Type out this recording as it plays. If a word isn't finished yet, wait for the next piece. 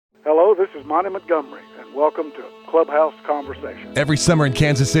Hello, this is Monty Montgomery, and welcome to Clubhouse Conversation. Every summer in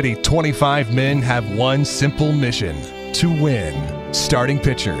Kansas City, 25 men have one simple mission: to win. Starting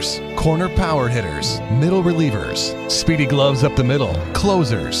pitchers, corner power hitters, middle relievers, speedy gloves up the middle,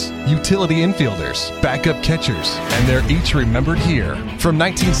 closers, utility infielders, backup catchers, and they're each remembered here. From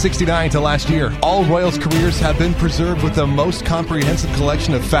 1969 to last year, all Royals careers have been preserved with the most comprehensive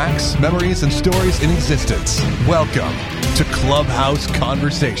collection of facts, memories, and stories in existence. Welcome to Clubhouse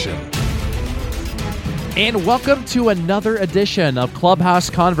Conversation. And welcome to another edition of Clubhouse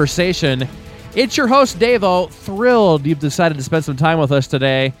Conversation. It's your host, Dave-O. Thrilled you've decided to spend some time with us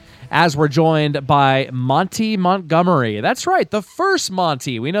today as we're joined by Monty Montgomery. That's right, the first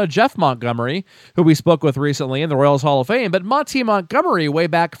Monty. We know Jeff Montgomery, who we spoke with recently in the Royals Hall of Fame, but Monty Montgomery, way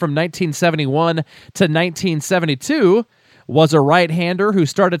back from 1971 to 1972, was a right-hander who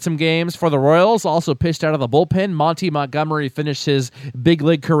started some games for the Royals, also pitched out of the bullpen. Monty Montgomery finished his big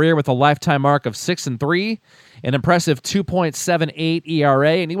league career with a lifetime mark of 6-3, an impressive 2.78 ERA,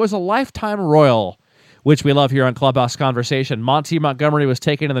 and he was a lifetime Royal, which we love here on Clubhouse Conversation. Monty Montgomery was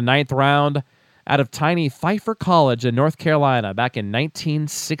taken in the 9th round out of tiny Pfeiffer College in North Carolina back in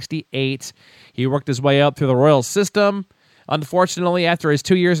 1968. He worked his way up through the Royals system. Unfortunately, after his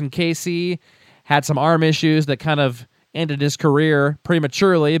 2 years in KC, had some arm issues that kind of ended his career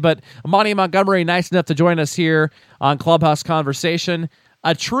prematurely, but Monty Montgomery, nice enough to join us here on Clubhouse Conversation.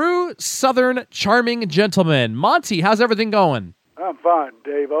 A true Southern charming gentleman. Monty, how's everything going? I'm fine,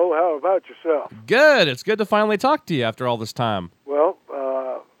 Dave-O. How about yourself? Good. It's good to finally talk to you after all this time. Well,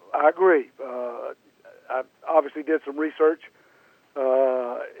 I agree. I obviously did some research.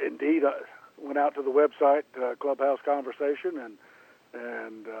 Indeed, I went out to the website, Clubhouse Conversation,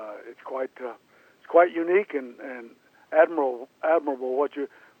 and it's quite unique and admirable what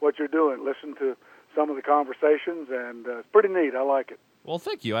you're doing. Listen to some of the conversations, and it's pretty neat. I like it. Well,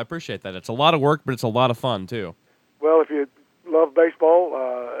 thank you. I appreciate that. It's a lot of work, but it's a lot of fun, too. Well, if you love baseball,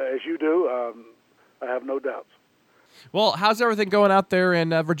 as you do, I have no doubts. Well, how's everything going out there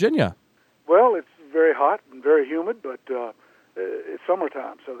in Virginia? Well, it's very hot and very humid, but it's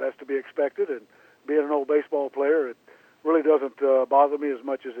summertime, so that's to be expected. And being an old baseball player, it really doesn't bother me as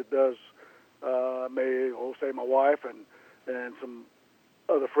much as it does say my wife and some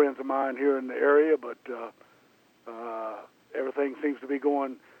other friends of mine here in the area, but everything seems to be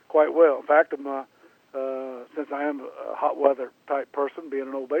going quite well. In fact, since I am a hot weather type person, being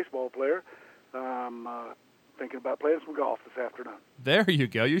an old baseball player, I'm thinking about playing some golf this afternoon. There you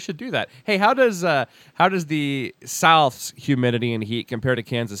go. You should do that. Hey, how does the South's humidity and heat compare to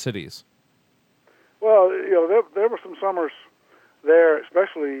Kansas City's? Well, there were some summers there,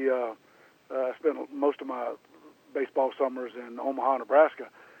 especially. I spent most of my baseball summers in Omaha, Nebraska,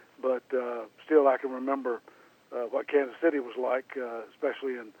 but still I can remember what Kansas City was like,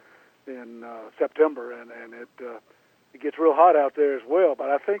 especially in September, and it gets real hot out there as well. But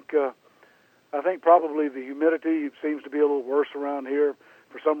I think probably the humidity seems to be a little worse around here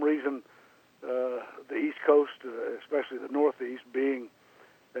for some reason. The East Coast, especially the Northeast, being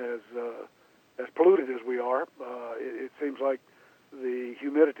as polluted as we are, it seems like the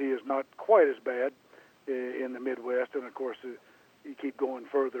humidity is not quite as bad in the Midwest, and of course, you keep going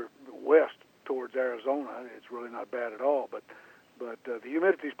further west towards Arizona, it's really not bad at all. But the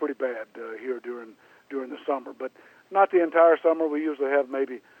humidity is pretty bad here during the summer, but not the entire summer. We usually have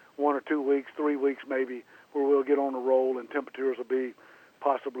maybe 1 or 2 weeks, 3 weeks maybe, where we'll get on a roll, and temperatures will be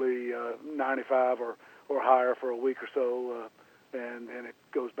possibly 95 or higher for a week or so, and it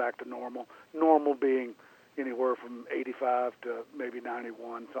goes back to normal. Normal being anywhere from 85 to maybe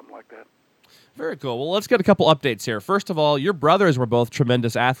 91, something like that. Very cool. Well, let's get a couple updates here. First of all, your brothers were both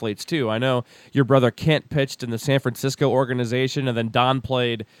tremendous athletes, too. I know your brother Kent pitched in the San Francisco organization, and then Don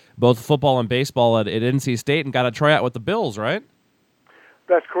played both football and baseball at NC State and got a tryout with the Bills, right?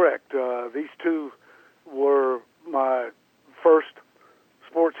 That's correct. These two were my first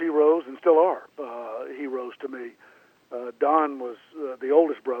sports heroes and still are heroes to me. Don was the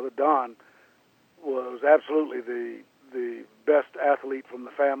oldest brother. Don was absolutely the best athlete from the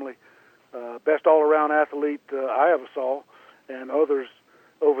family, best all-around athlete I ever saw, and others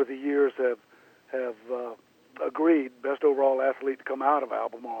over the years have agreed best overall athlete to come out of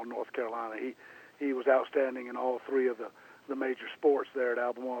Albemarle, North Carolina. He was outstanding in all three of the major sports there at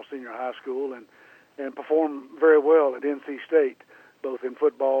Albemarle Senior High School, and performed very well at NC State, both in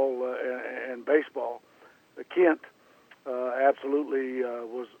football and baseball. Kent absolutely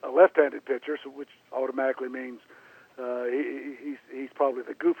was a left-handed pitcher, which automatically means he's probably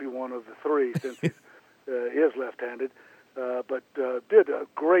the goofy one of the three since he is left-handed, but did a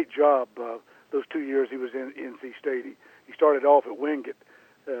great job those 2 years he was in NC State. He started off at Wingate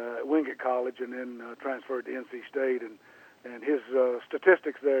college and then transferred to NC State, and his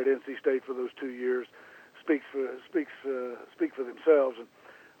statistics there at NC State for those 2 years speak for themselves. And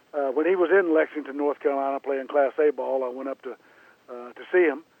when he was in Lexington, North Carolina, playing Class A ball, I went up to see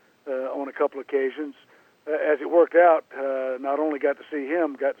him on a couple occasions. As it worked out, not only got to see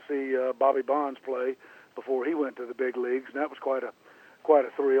him, got to see Bobby Bonds play before he went to the big leagues, and that was quite a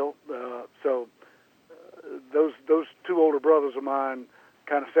thrill. So those two older brothers of mine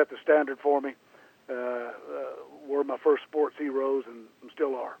kind of set the standard for me. Were my first sports heroes, and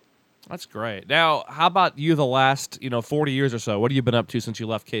still are. That's great. Now, how about you the last 40 years or so? What have you been up to since you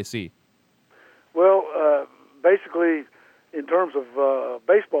left KC? Well, basically, in terms of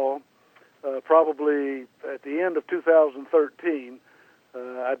baseball, probably at the end of 2013,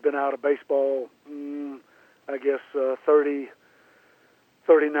 I'd been out of baseball, I guess,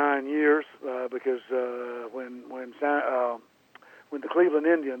 39 years, because when the Cleveland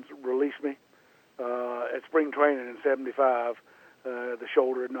Indians released me at spring training in '75, the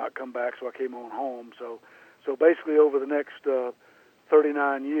shoulder had not come back, so I came on home. So basically, over the next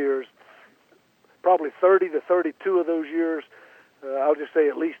 39 years, probably 30 to 32 of those years, I'll just say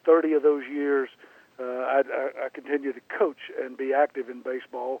at least 30 of those years, I continued to coach and be active in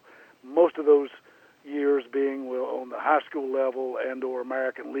baseball. Most of those years being on the high school level and or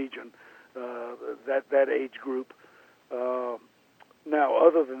American Legion, that age group. Now,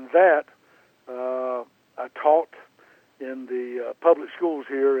 other than that, I taught in the public schools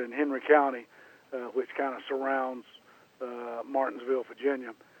here in Henry County, which kind of surrounds Martinsville,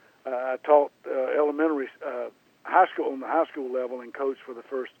 Virginia. I taught elementary, high school on the high school level and coached for the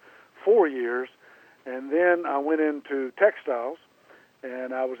first 4 years. And then I went into textiles,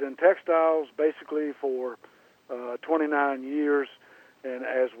 and I was in textiles basically for 29 years. And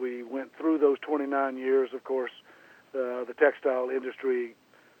as we went through those 29 years, of course, the textile industry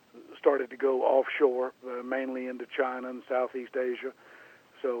started to go offshore, mainly into China and Southeast Asia.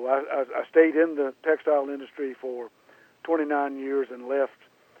 So I stayed in the textile industry for 29 years and left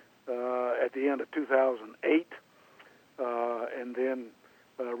at the end of 2008, and then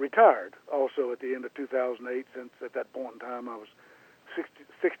retired also at the end of 2008, since at that point in time I was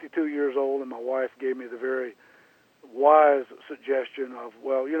 62 years old, and my wife gave me the very wise suggestion of,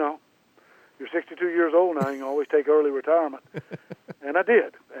 well, you're 62 years old now, you can always take early retirement. And I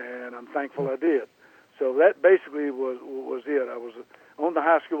did, and I'm thankful I did. So that basically was it. I was on the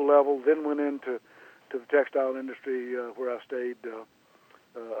high school level, then went into the textile industry where I stayed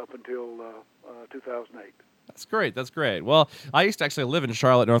up until 2008. That's great. That's great. Well, I used to actually live in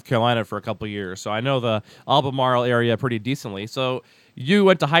Charlotte, North Carolina for a couple of years, so I know the Albemarle area pretty decently. So you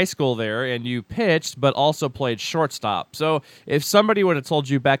went to high school there, and you pitched, but also played shortstop. So if somebody would have told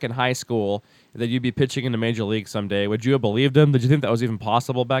you back in high school that you'd be pitching in the major league someday, would you have believed them? Did you think that was even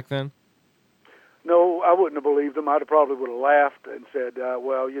possible back then? No, I wouldn't have believed them. I'd probably would have laughed and said,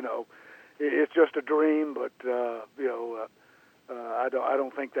 well, it's just a dream, but I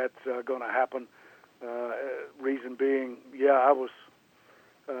don't think that's going to happen. Reason being, I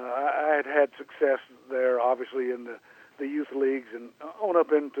had success there, obviously in the youth leagues and on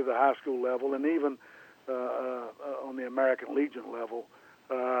up into the high school level, and even on the American Legion level.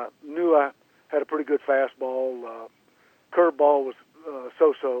 Knew I had a pretty good fastball. Curveball was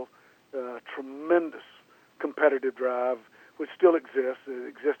so-so. Tremendous competitive drive, which still exists. It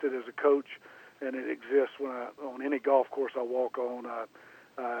existed as a coach, and it exists when on any golf course I walk on.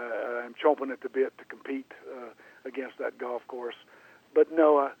 I'm chomping at the bit to compete against that golf course. But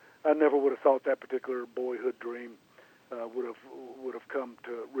no, I never would have thought that particular boyhood dream would have come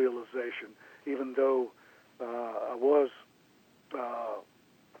to realization. Even though I was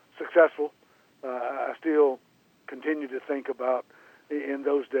successful, I still continue to think about in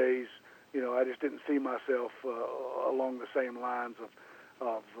those days. I just didn't see myself along the same lines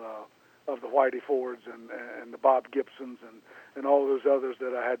of the Whitey Fords and the Bob Gibsons and all those others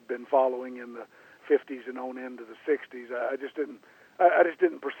that I had been following in the 50s and on into the 60s. I just didn't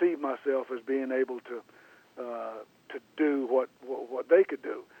perceive myself as being able to do what they could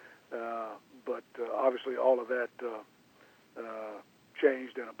do. But obviously, all of that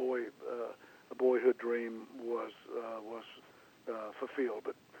changed, and a boyhood dream was fulfilled.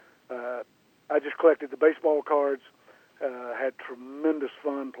 But I just collected the baseball cards. Had tremendous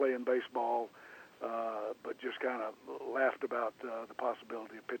fun playing baseball, but just kind of laughed about the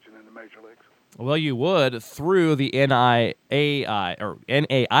possibility of pitching in the major leagues. Well, you would through the NAIA.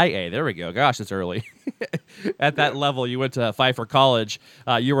 There we go. Gosh, it's early. At that level, you went to Pfeiffer College.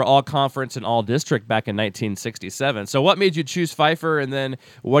 You were all conference and all district back in 1967. So what made you choose Pfeiffer, and then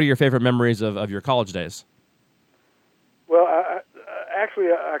what are your favorite memories of your college days? Well,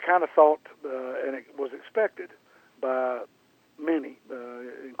 Actually, I kind of thought, and it was expected by many,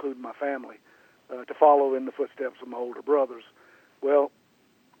 including my family, to follow in the footsteps of my older brothers. Well,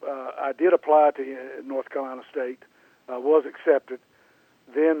 I did apply to North Carolina State, was accepted,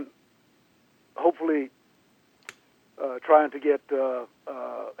 then hopefully trying to get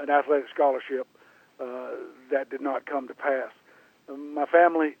an athletic scholarship. That did not come to pass. My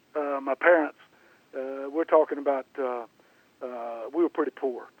family, my parents, we're talking about, we were pretty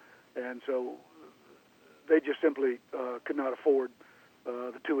poor, and so they just simply could not afford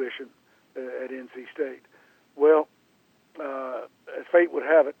the tuition at NC State. Well, as fate would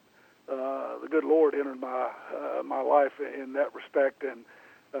have it, the good Lord entered my life in that respect, and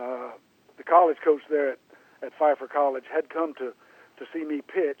the college coach there at Pfeiffer College had come to see me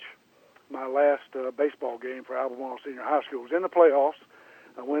pitch my last baseball game for Albemarle Senior High School. It was in the playoffs.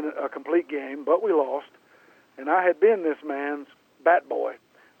 I won a complete game, but we lost. And I had been this man's bat boy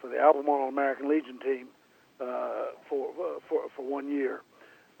for the Albemarle American Legion team for 1 year.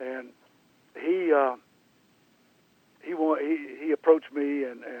 And he approached me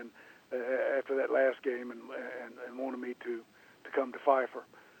and after that last game and wanted me to come to Pfeiffer.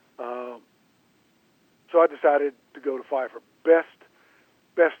 So I decided to go to Pfeiffer.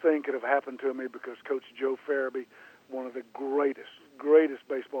 Best thing could have happened to me because Coach Joe Farabee, one of the greatest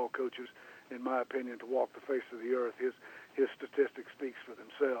baseball coaches, in my opinion, to walk the face of the earth. His statistics speaks for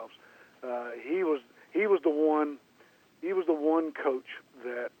themselves. He was the one coach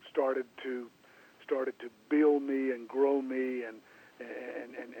that started to build me and grow me and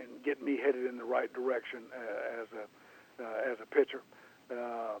get me headed in the right direction as a pitcher.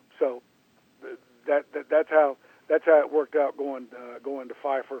 So that's how it worked out going to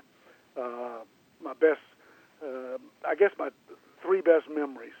Pfeiffer. My best, I guess, my three best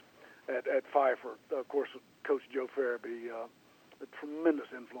memories at Pfeiffer. Of course, Coach Joe Farabee, a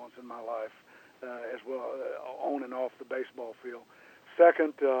tremendous influence in my life, as well on and off the baseball field.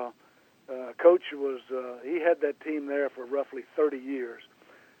 Second, Coach he had that team there for roughly 30 years,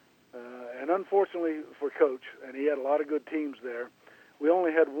 and unfortunately for Coach, and he had a lot of good teams there, we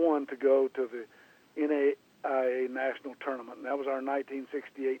only had one to go to the NAIA National Tournament, and that was our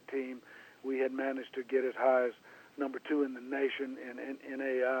 1968 team. We had managed to get as high as number 2 in the nation in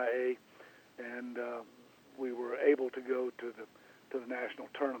NAIA, and we were able to go to the national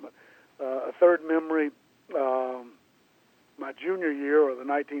tournament. A third memory, my junior year, or the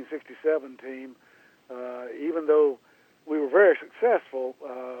 1967 team, even though we were very successful,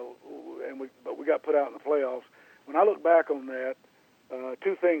 but we got put out in the playoffs. When I look back on that,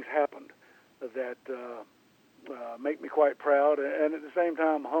 two things happened that make me quite proud, and at the same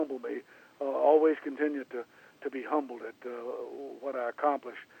time humble me. Always continue to be humbled at what I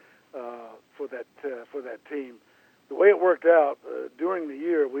accomplished for that team. The way it worked out, during the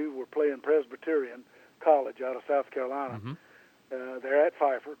year we were playing Presbyterian College out of South Carolina. Mm-hmm. They're at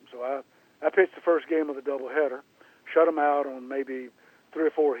Pfeiffer, so I pitched the first game of the doubleheader, shut them out on maybe 3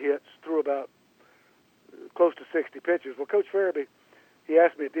 or 4 hits, threw about close to 60 pitches. Well, Coach Farabee, he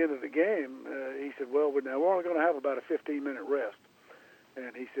asked me at the end of the game, he said, well, we're only going to have about a 15-minute rest.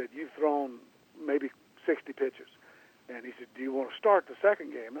 And he said, you've thrown maybe 60 pitches. And he said, do you want to start the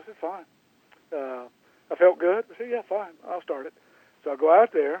second game? I said, fine. I felt good. I said, yeah, fine, I'll start it. So I go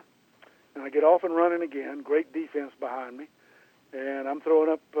out there, and I get off and running again. Great defense behind me. And I'm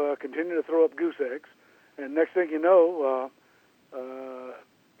continuing to throw up goose eggs. And next thing you know,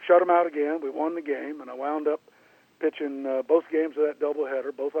 shut them out again. We won the game, and I wound up pitching both games of that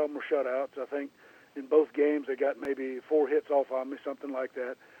doubleheader. Both of them were shutouts. I think in both games they got maybe 4 hits off on me, something like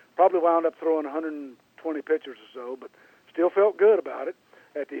that. Probably wound up throwing 120 pitches or so, but still felt good about it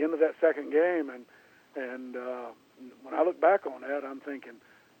at the end of that second game. And when I look back on that, I'm thinking,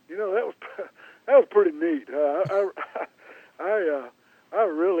 that was pretty neat. I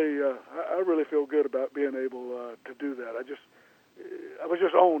really feel good about being able to do that. I was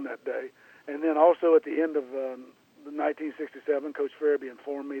just on that day. And then also at the end of the 1967, Coach Farabee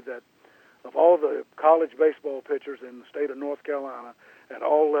informed me that of all the college baseball pitchers in the state of North Carolina at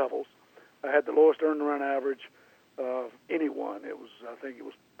all levels, I had the lowest earned run average of anyone. I think it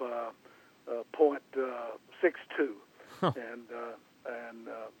was .62. Huh. And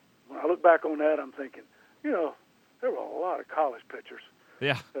when I look back on that, I'm thinking, there were a lot of college pitchers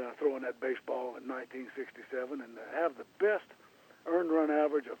throwing that baseball in 1967, and to have the best earned run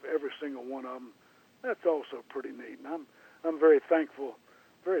average of every single one of them, that's also pretty neat. And I'm very thankful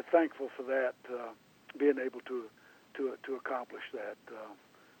for that, being able to accomplish that.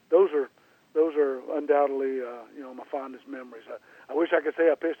 Those are undoubtedly my fondest memories. I wish I could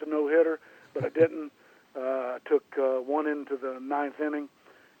say I pitched a no-hitter, but I didn't. Took one into the ninth inning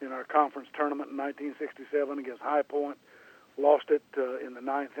in our conference tournament in 1967 against High Point. Lost it in the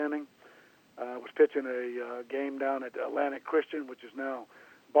ninth inning. Was pitching a game down at Atlantic Christian, which is now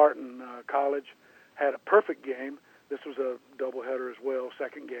Barton College. Had a perfect game. This was a doubleheader as well,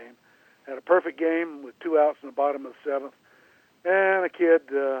 second game. Had a perfect game with 2 outs in the bottom of the seventh. And a kid,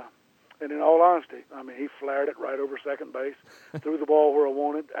 and in all honesty, I mean, he flared it right over second base, threw the ball where I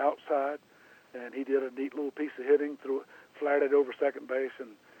wanted, outside, and he did a neat little piece of hitting, flared it over second base,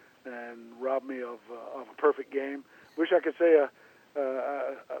 and robbed me of a perfect game. Wish I could say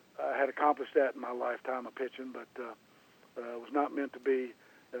I had accomplished that in my lifetime of pitching, but was not meant to be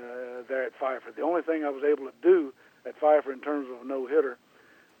there at Pfeiffer. The only thing I was able to do at Pfeiffer in terms of a no-hitter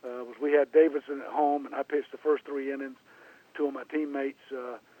was we had Davidson at home, and I pitched the first 3 innings. 2 of my teammates,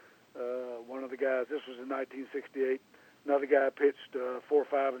 one of the guys, this was in 1968, another guy pitched 4,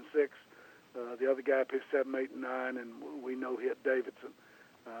 5, and 6. The other guy pitched 7, 8, and 9, and we no-hit Davidson.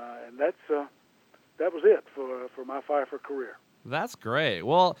 And that was it for my Pfeiffer career. That's great.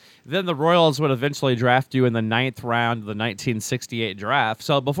 Well, then the Royals would eventually draft you in the 9th round of the 1968 draft.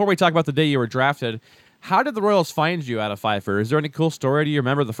 So before we talk about the day you were drafted, how did the Royals find you out of Pfeiffer? Is there any cool story? Do you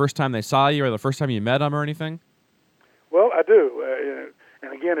remember the first time they saw you or the first time you met them or anything? Well, I do.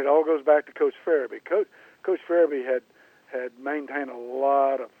 And again, it all goes back to Coach Farabee. Coach Farabee had maintained a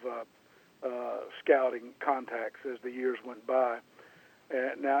lot of scouting contacts as the years went by.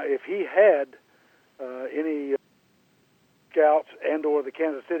 Now, if he had any scouts and or the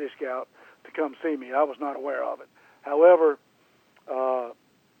Kansas City scout to come see me, I was not aware of it. However,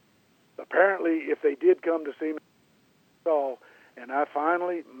 apparently, if they did come to see me, and I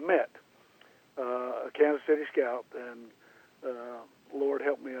finally met a Kansas City scout, and Lord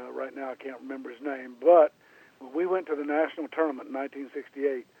help me, right now I can't remember his name, but when we went to the national tournament in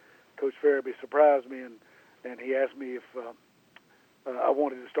 1968, Coach Farabee surprised me, and he asked me if I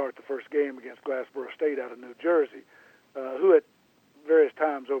wanted to start the first game against Glassboro State out of New Jersey, who at various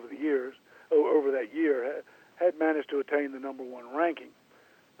times over the years, over that year, had managed to attain the number 1 ranking.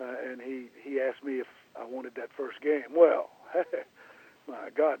 And he asked me if I wanted that first game. Well, my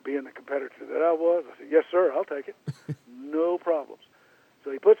God, being the competitor that I was, I said, yes, sir, I'll take it. No problems.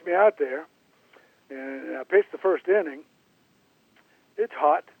 So he puts me out there, and I pitched the first inning. It's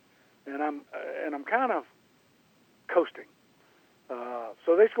hot, and I'm kind of coasting.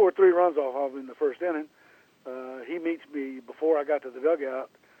 So they scored 3 runs off of him in the first inning. He meets me before I got to the dugout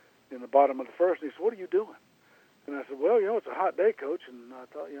in the bottom of the first, and he said, "What are you doing?" And I said, "Well, it's a hot day, Coach," and I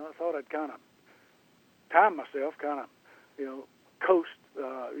thought I'd kind of time myself, kind of, coast,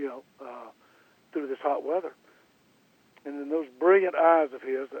 through this hot weather. And then those brilliant eyes of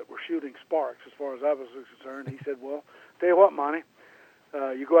his that were shooting sparks, as far as I was concerned, he said, "Well, tell you what, Monty,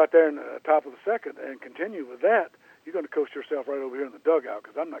 you go out there in the top of the second and continue with that, you're going to coast yourself right over here in the dugout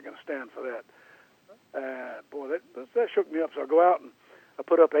because I'm not going to stand for that." Boy, that shook me up. So I go out and I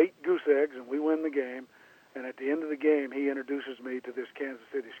put up 8 goose eggs, and we win the game. And at the end of the game, he introduces me to this Kansas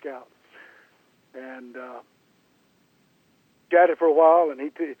City scout. And chatted for a while, and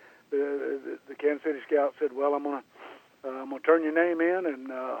the Kansas City scout said, "Well, I'm gonna turn your name in,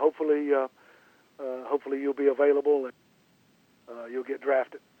 and hopefully you'll be available and you'll get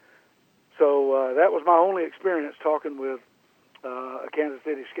drafted." So that was my only experience talking with a Kansas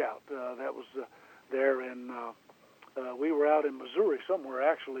City scout. That was there in we were out in Missouri somewhere,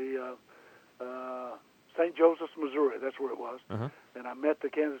 actually. St. Joseph's, Missouri, that's where it was. Uh-huh. And I met the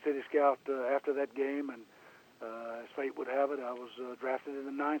Kansas City scout after that game, and as fate would have it, I was drafted in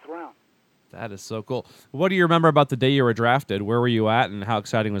the 9th round. That is so cool. What do you remember about the day you were drafted? Where were you at, and how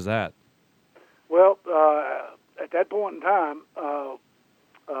exciting was that? Well, at that point in time,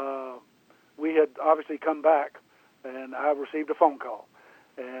 we had obviously come back, and I received a phone call.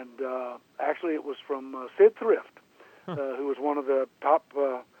 And actually it was from Sid Thrift, who was one of the top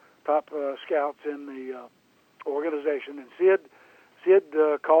scouts in the organization. And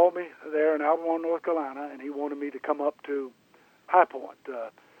Sid called me there in Albemarle, North Carolina, and he wanted me to come up to High Point.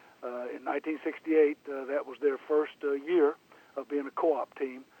 In 1968, that was their first year of being a co-op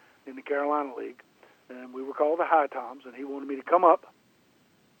team in the Carolina League. And we were called the High Toms, and he wanted me to come up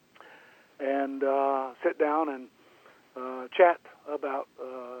and sit down and chat about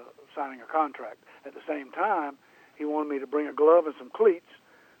signing a contract. At the same time, he wanted me to bring a glove and some cleats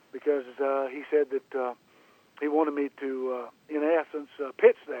because he said that he wanted me to, in essence,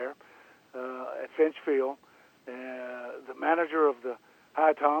 pitch there at Finch Field. The manager of the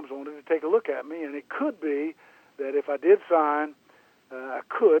High Toms wanted to take a look at me, and it could be that if I did sign, I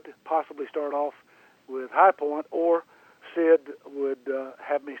could possibly start off with High Point, or Sid would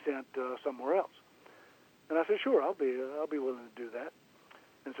have me sent somewhere else. And I said, sure, I'll be willing to do that.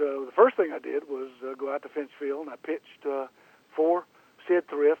 And so the first thing I did was go out to Finch Field, and I pitched for Sid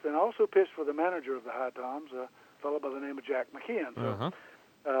Thrift, and I also pitched for the manager of the High Toms, a fellow by the name of Jack McKeon.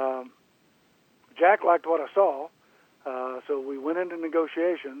 So, Jack liked what I saw, so we went into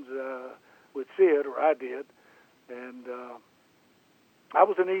negotiations with Sid, or I did, and I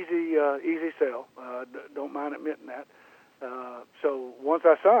was an easy sell. Don't mind admitting that. So once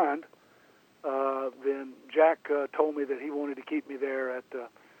I signed, then Jack told me that he wanted to keep me there at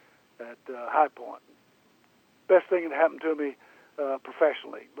High Point. Best thing that happened to me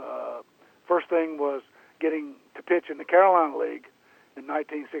professionally. First thing was getting to pitch in the Carolina League in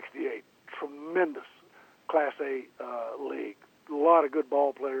 1968. Tremendous Class A league. A lot of good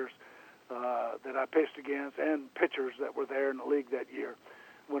ball players that I pitched against, and pitchers that were there in the league that year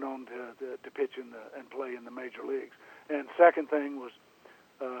went on to pitch and play in the major leagues. And second thing was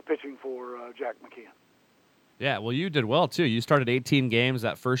pitching for Jack McKeon. Yeah, well, you did well, too. You started 18 games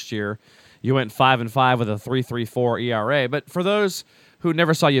that first year. You went 5-5 with a 3.34 ERA. But for those who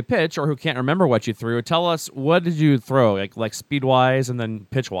never saw you pitch or who can't remember what you threw, tell us, what did you throw, like speed-wise and then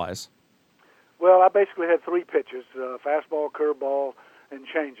pitch-wise? Well, I basically had three pitches, fastball, curveball, and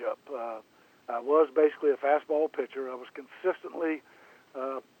changeup. I was basically a fastball pitcher. I was consistently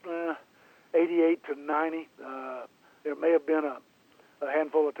 88 to 90. There may have been a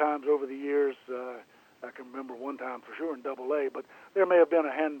handful of times over the years, I can remember one time for sure in Double-A, but there may have been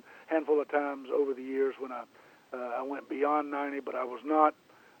a handful of times over the years when I went beyond 90, but I was not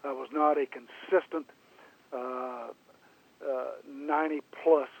a consistent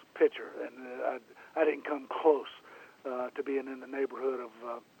 90-plus pitcher, and I didn't come close to being in the neighborhood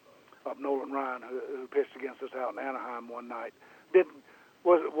of Nolan Ryan, who pitched against us out in Anaheim one night.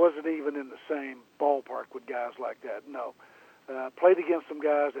 Wasn't even in the same ballpark with guys like that. No, played against some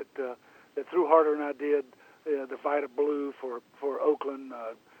guys that threw harder than I did. The Vita Blue for Oakland,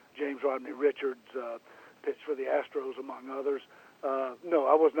 James Rodney Richards pitched for the Astros, among others. No,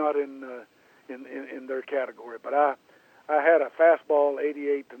 I was not in their category, but I had a fastball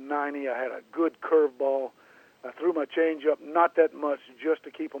 88 to 90. I had a good curveball. I threw my changeup, not that much, just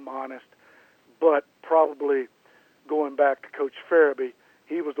to keep them honest, but probably going back to Coach Farabee,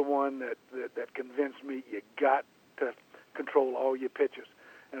 he was the one that convinced me you got to control all your pitches.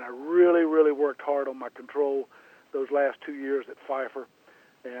 And I really, really worked hard on my control those last 2 years at Pfeiffer,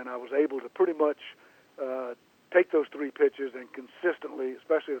 and I was able to pretty much take those three pitches and consistently,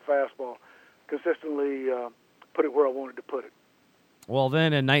 especially the fastball, consistently put it where I wanted to put it. Well,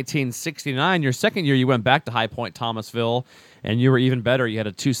 then in 1969, your second year, you went back to High Point Thomasville, and you were even better. You had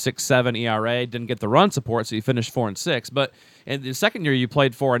a 2.67 ERA, didn't get the run support, so you finished 4-6. But in the second year, you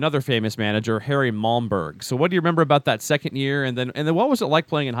played for another famous manager, Harry Malmberg. So what do you remember about that second year? And then what was it like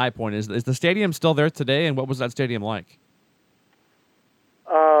playing in High Point? Is the stadium still there today, and what was that stadium like?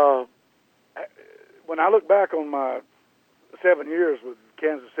 When I look back on my 7 years with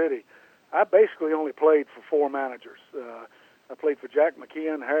Kansas City, I basically only played for four managers. I played for Jack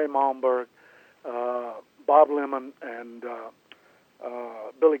McKeon, Harry Malmberg, Bob Lemon, and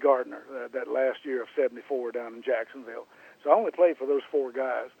Billy Gardner that last year of 74 down in Jacksonville. So I only played for those four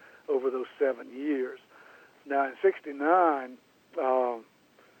guys over those 7 years. Now in 69,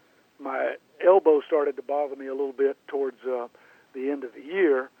 my elbow started to bother me a little bit towards the end of the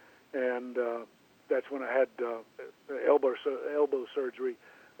year, and that's when I had elbow surgery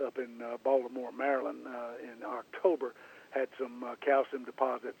up in Baltimore, Maryland in October. Had some calcium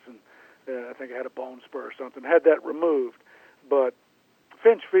deposits, and I think I had a bone spur or something. Had that removed. But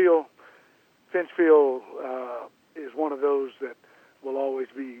Finch Field is one of those that will always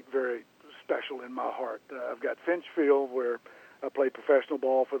be very special in my heart. I've got Finch Field where I played professional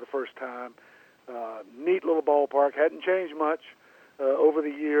ball for the first time. Neat little ballpark. Hadn't changed much over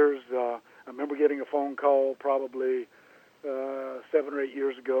the years. I remember getting a phone call probably 7 or 8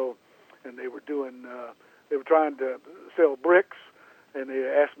 years ago, and they were trying to sell bricks, and they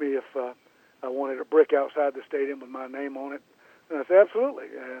asked me if I wanted a brick outside the stadium with my name on it. And I said, absolutely.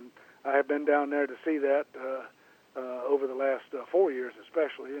 And I have been down there to see that over the last 4 years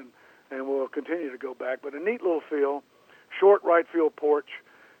especially, and we'll continue to go back. But a neat little field, short right field porch,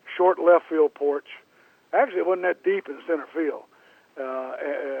 short left field porch. Actually, it wasn't that deep in the center field,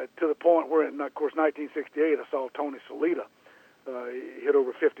 to the point where, in, of course, 1968, I saw Tony Salita. He hit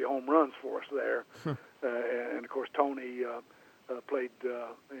over 50 home runs for us there. And, of course, Tony played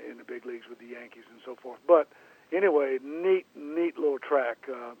in the big leagues with the Yankees and so forth. But anyway, neat little track.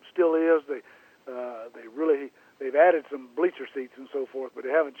 Still is. They've added some bleacher seats and so forth, but they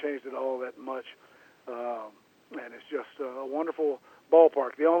haven't changed it all that much. And it's just a wonderful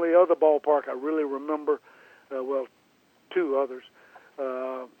ballpark. The only other ballpark I really remember well, two others.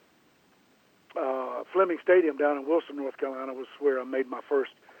 Fleming Stadium down in Wilson, North Carolina, was where I made my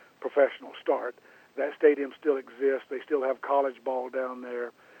first professional start. That stadium still exists. They still have college ball down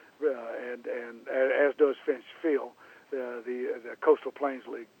there, and as does Finch Field. The Coastal Plains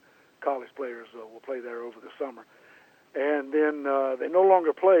League college players will play there over the summer. And then they no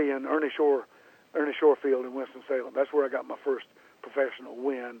longer play in Ernie Shore Field in Winston-Salem. That's where I got my first professional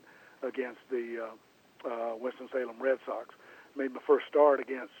win against the Winston-Salem Red Sox. Made my first start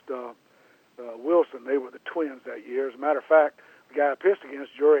against Wilson. They were the Twins that year. As a matter of fact, the guy I pitched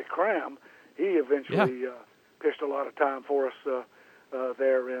against, Jory Cram, he eventually pitched a lot of time for us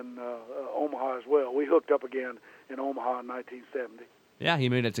there in Omaha as well. We hooked up again in Omaha in 1970. Yeah, he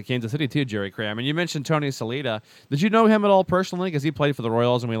made it to Kansas City too, Jerry Cram. And you mentioned Tony Salita. Did you know him at all personally? Because he played for the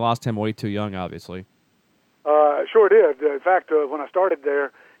Royals, and we lost him way too young, obviously. Sure did. In fact, when I started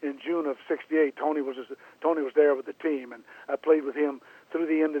there in June of '68, Tony was there with the team, and I played with him through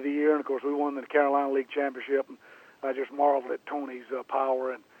the end of the year. And of course, we won the Carolina League Championship. And I just marveled at Tony's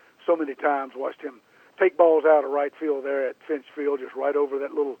power, and so many times watched him take balls out of right field there at Finch Field, just right over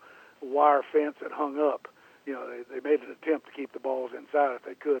that little wire fence that hung up. You know, they made an attempt to keep the balls inside if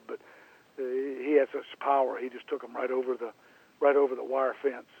they could, but he had such power. He just took them right over the wire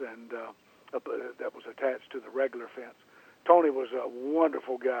fence, and that was attached to the regular fence. Tony was a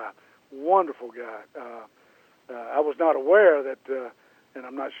wonderful guy. I was not aware that, and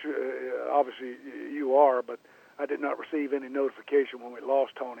I'm not sure. Obviously, you are, but I did not receive any notification when we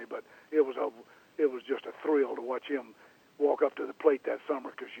lost Tony. But it was just a thrill to watch him walk up to the plate that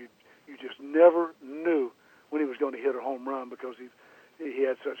summer, because you just never knew when he was going to hit a home run, because he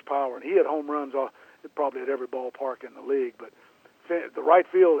had such power, and he had home runs probably at every ballpark in the league. But the right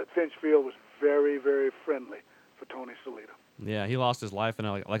field at Finch Field was very, very friendly for Tony Salita. Yeah, he lost his life in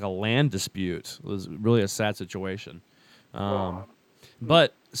a land dispute. It was really a sad situation.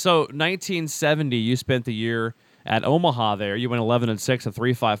 But so 1970, you spent the year at Omaha there. You went 11-6 at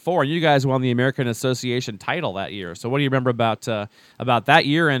 3.54, and you guys won the American Association title that year. So what do you remember about that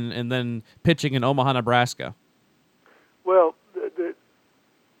year and then pitching in Omaha, Nebraska? Well,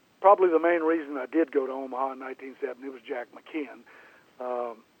 probably the main reason I did go to Omaha in 1970 was Jack McKeon.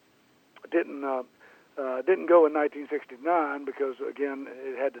 Didn't go in 1969 because, again,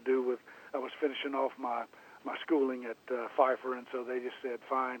 it had to do with I was finishing off my schooling at Pfeiffer, and so they just said,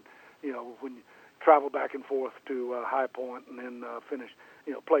 fine, when you travel back and forth to High Point and then finish,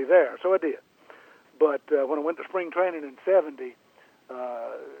 play there. So I did. But when I went to spring training in 70,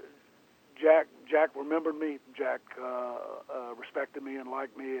 Jack remembered me. Jack respected me and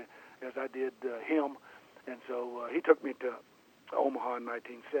liked me as I did him, and so he took me to Omaha in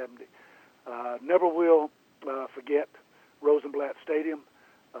 1970. Never will forget Rosenblatt Stadium.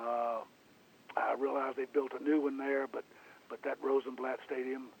 I realized they built a new one there, but that Rosenblatt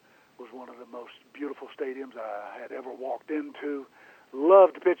Stadium was one of the most beautiful stadiums I had ever walked into.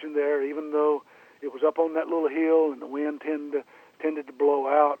 Loved pitching there, even though it was up on that little hill and the wind tended to blow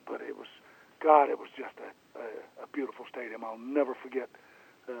out. But it was just a beautiful stadium. I'll never forget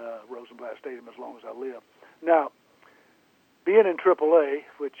Rosenblatt Stadium as long as I live. Now, being in AAA,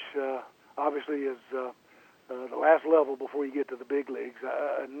 which obviously is the last level before you get to the big leagues,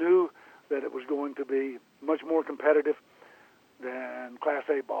 I knew that it was going to be much more competitive than Class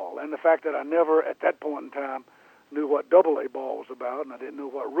A ball. And the fact that I never, at that point in time, knew what AA ball was about, and I didn't know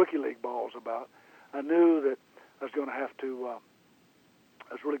what Rookie League ball was about, I knew that I was really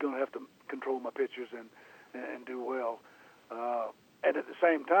going to have to control my pitches and do well. And at the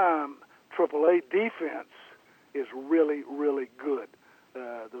same time, AAA defense is really, really good.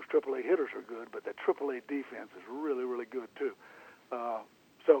 Those AAA hitters are good, but that AAA defense is really, really good too.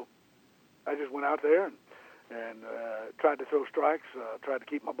 So I just went out there and tried to throw strikes, tried to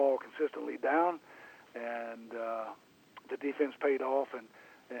keep my ball consistently down, and the defense paid off, and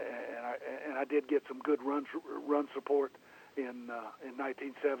I did get some good run support in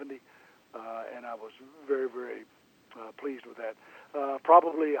 1970, and I was very, very pleased with that.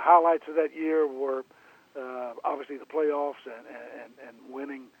 Probably highlights of that year were obviously the playoffs and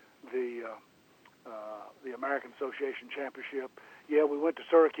winning the American Association Championship. Yeah, we went to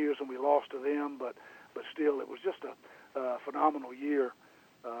Syracuse and we lost to them, but still, it was just a phenomenal year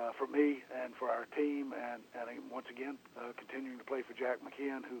for me and for our team, and once again, continuing to play for Jack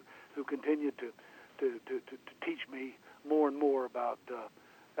McKeon, who continued to teach me more and more about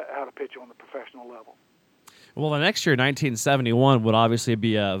how to pitch on the professional level. Well, the next year, 1971, would obviously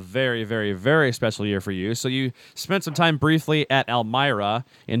be a very, very, very special year for you. So you spent some time briefly at Elmira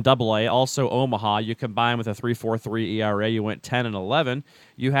in AA, also Omaha. You combined with a 3.43 ERA. You went 10-11.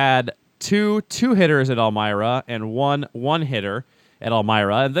 You had two hitters at Elmira and one hitter at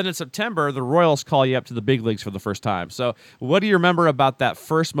Elmira. And then in September, the Royals call you up to the big leagues for the first time. So what do you remember about that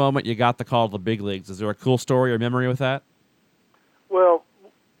first moment you got the call to the big leagues? Is there a cool story or memory with that? Well,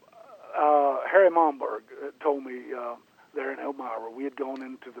 Harry Momberg told me there in Elmira, we had gone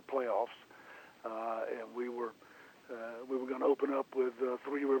into the playoffs, and we were going to open up with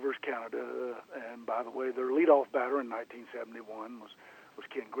Three Rivers, Canada. And by the way, their leadoff batter in 1971 was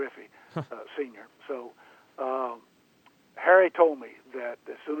Ken Griffey, senior. So Harry told me that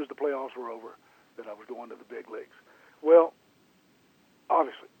as soon as the playoffs were over, that I was going to the big leagues. Well,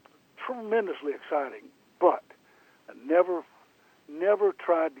 obviously, tremendously exciting, but I never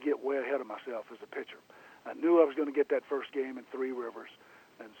tried to get way ahead of myself as a pitcher. I knew I was going to get that first game in Three Rivers,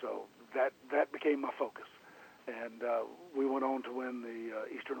 and so that became my focus. And we went on to win the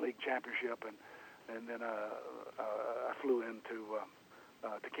Eastern League Championship, and then I flew into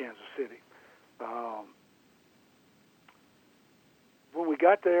to Kansas City. When we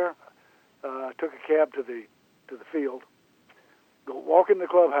got there, I took a cab to the field, walk in the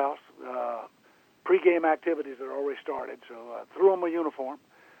clubhouse. Pre-game activities had already started, so I threw on my uniform,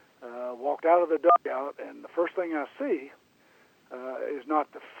 walked out of the dugout, and the first thing I see is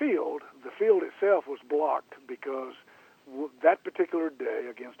not the field. The field itself was blocked because that particular day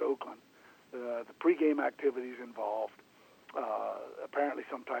against Oakland, the pre-game activities involved apparently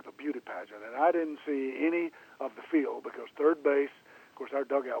some type of beauty pageant, and I didn't see any of the field because third base, of course, our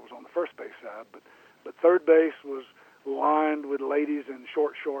dugout was on the first base side, but third base was lined with ladies in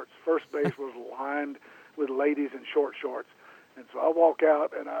short shorts. First base was lined with ladies in short shorts. And so I walk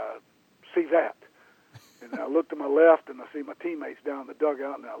out and I see that. And I look to my left and I see my teammates down in the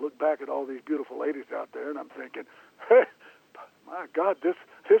dugout, and I look back at all these beautiful ladies out there, and I'm thinking, hey, my God, this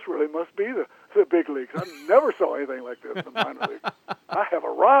really must be the big leagues. I never saw anything like this in the minor leagues. I have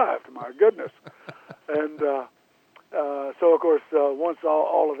arrived, my goodness. And so, of course, once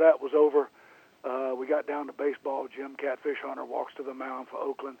all of that was over, we got down to baseball. Jim Catfish Hunter walks to the mound for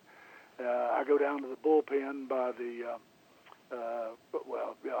Oakland. I go down to the bullpen by the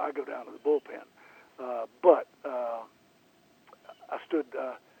I go down to the bullpen. But I stood.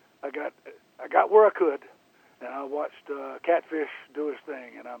 I got where I could, and I watched Catfish do his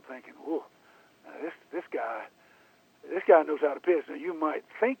thing. And I'm thinking, whoa, this guy knows how to pitch. Now you might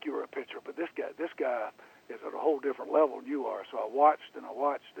think you're a pitcher, but this guy is at a whole different level than you are. So I watched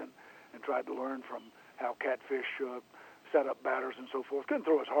and tried to learn from how Catfish set up batters and so forth. Couldn't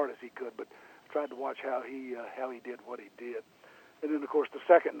throw as hard as he could, but tried to watch how he did what he did. And then, of course, the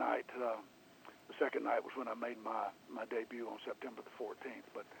second night was when I made my debut on September the 14th.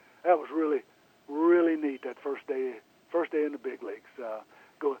 But that was really, really neat, that first day in the big leagues.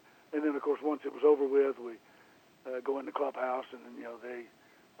 And then, of course, once it was over with, we go in the clubhouse, and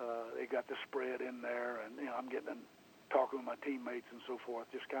they got the spread in there, and I'm getting talking with my teammates and so forth,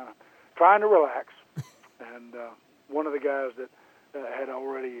 just kind of trying to relax. And one of the guys that had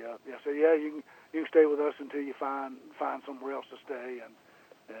already said, "Yeah, you can stay with us until you find somewhere else to stay." And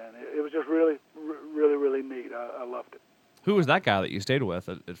it was just really, really, really neat. I loved it. Who was that guy that you stayed with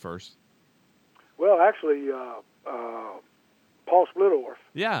at first? Well, actually, Paul Splittorff.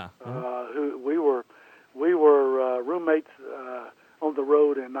 Yeah. Who we were roommates on the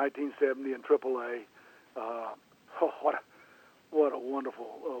road in 1970 in AAA. What a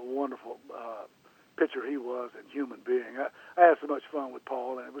wonderful pitcher he was and human being. I had so much fun with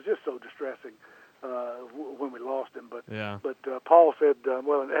Paul, and it was just so distressing when we lost him. But Paul said,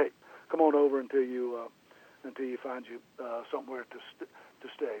 "Well, hey, come on over until you find you somewhere to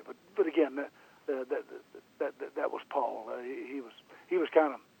stay." But again, that was Paul. He was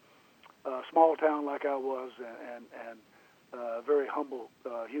kind of small town like I was, and very humble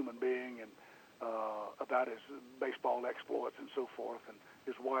human being, and about his baseball exploits and so forth, and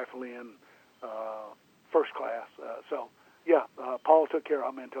his wife Lynn, first class. Paul took care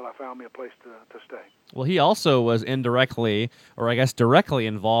of me until I found me a place to stay. Well, he also was indirectly, or I guess directly,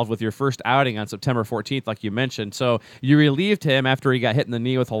 involved with your first outing on September 14th, like you mentioned. So you relieved him after he got hit in the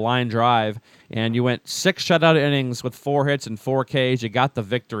knee with a line drive, and you went 6 shutout innings with 4 hits and 4 Ks. You got the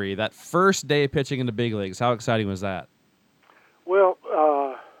victory. That first day pitching in the big leagues, how exciting was that? Well,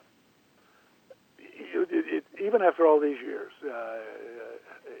 even after all these years,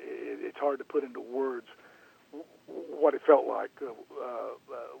 it's hard to put into words what it felt like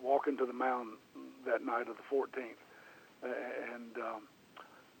walking to the mound that night of the 14th. And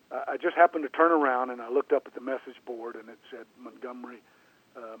I just happened to turn around, and I looked up at the message board, and it said Montgomery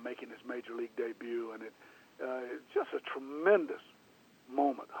making his major league debut. And it's just a tremendous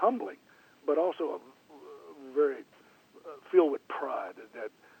moment, humbling, but also very filled with pride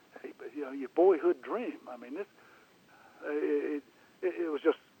that your boyhood dream. I mean, it was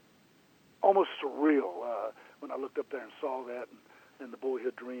just almost surreal when I looked up there and saw that, and the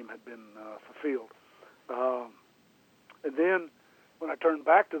boyhood dream had been fulfilled. And then when I turned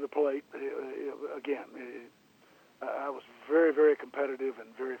back to the plate, I was very, very competitive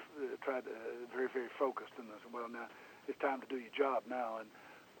and very focused. And I said, well, now it's time to do your job now. And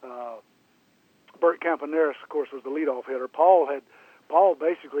Bert Campaneris, of course, was the leadoff hitter. Paul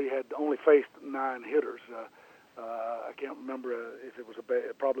basically had only faced 9 hitters. I can't remember if it was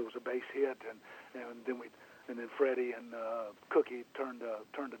it probably was a base hit, and then Freddie and Cookie turned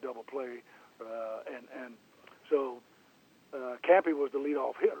a double play, and so Campy was the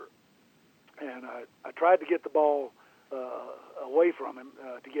leadoff hitter, and I tried to get the ball away from him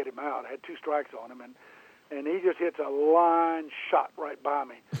to get him out. I had 2 strikes on him, and he just hits a line shot right by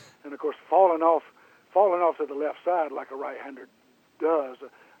me, and of course falling off to the left side like a right-hander does.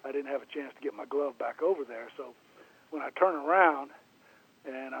 I didn't have a chance to get my glove back over there, so when I turn around,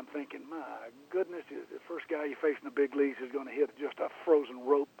 and I'm thinking, my goodness, the first guy you face in the big leagues is going to hit just a frozen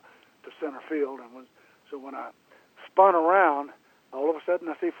rope to center field. So when I spun around, all of a sudden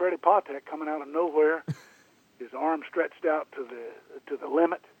I see Freddie Patek coming out of nowhere, his arm stretched out to the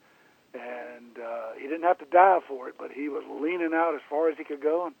limit, and he didn't have to dive for it, but he was leaning out as far as he could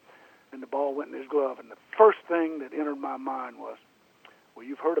go, and the ball went in his glove. And the first thing that entered my mind was, well,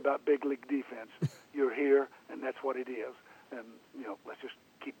 you've heard about big league defense. You're here, and that's what it is. And, let's just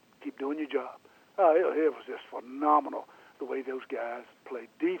keep doing your job. It was just phenomenal the way those guys played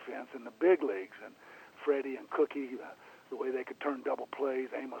defense in the big leagues. And Freddie and Cookie, the way they could turn double plays.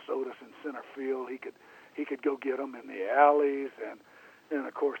 Amos Otis in center field, he could go get them in the alleys. And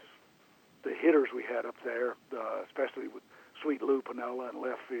of course, the hitters we had up there, especially with Sweet Lou Piniella in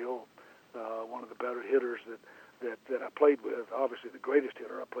left field, one of the better hitters that I played with. Obviously, the greatest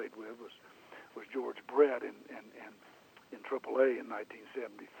hitter I played with was George Brett in AAA in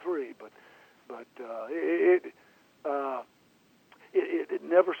 1973. But it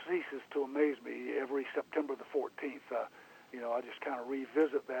never ceases to amaze me. Every September the 14th, I just kind of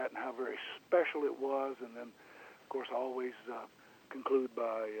revisit that and how very special it was. And then, of course, I always conclude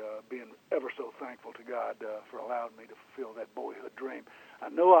by being ever so thankful to God for allowing me to fulfill that boyhood dream. I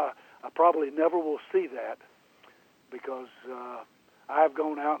know I probably never will see that, because I've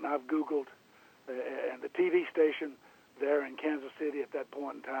gone out and I've Googled, and the TV station there in Kansas City at that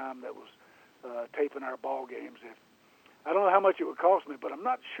point in time that was taping our ball games, I don't know how much it would cost me, but I'm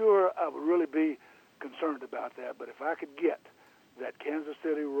not sure I would really be concerned about that. But if I could get that Kansas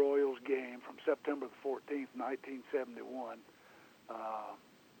City Royals game from September the 14th, 1971,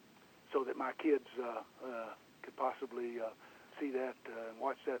 so that my kids could possibly see that and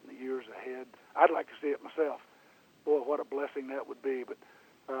watch that in the years ahead, I'd like to see it myself. Boy, what a blessing that would be. But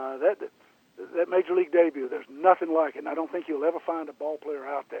that Major League debut, there's nothing like it. And I don't think you'll ever find a ball player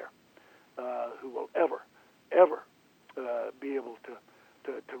out there who will ever be able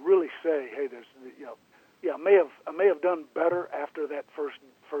to really say, hey, there's, I may have done better after that first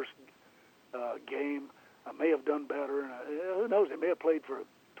game. I may have done better, and who knows? I may have played for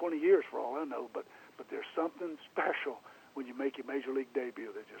 20 years for all I know. But there's something special when you make your Major League debut.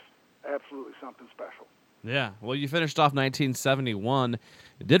 There's just absolutely something special. Yeah, well, you finished off 1971.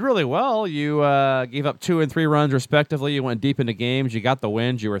 Did really well. You gave up 2 and 3 runs respectively. You went deep into games. You got the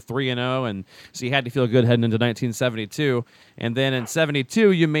wins. You were 3-0, and so you had to feel good heading into 1972. And then in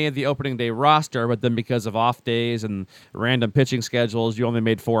 72, you made the opening day roster, but then because of off days and random pitching schedules, you only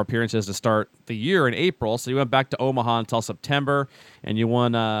made 4 appearances to start the year in April. So you went back to Omaha until September, and you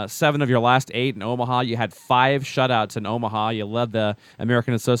won 7 of your last 8 in Omaha. You had 5 shutouts in Omaha. You led the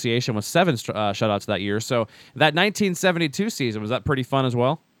American Association with 7 shutouts that year. So that 1972 season, was that pretty fun as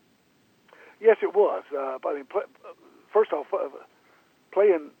well? Yes, it was. I mean, first off,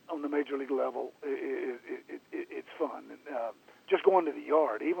 playing on the major league level, it's fun. And, just going to the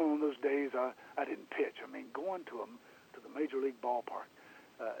yard, even on those days I didn't pitch. I mean, going to the major league ballpark,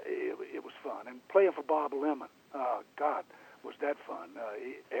 it was fun. And playing for Bob Lemon, God, was that fun.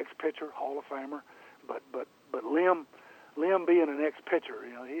 Ex-pitcher, Hall of Famer, but Lem being an ex-pitcher,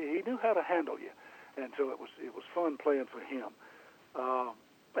 he knew how to handle you. And so it was fun playing for him.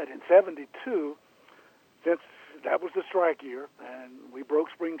 But in 72, since that was the strike year, and we broke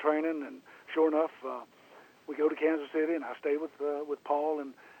spring training, and sure enough, we go to Kansas City, and I stay with Paul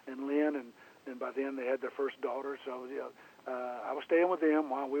and Lynn, and by then they had their first daughter. So I was staying with them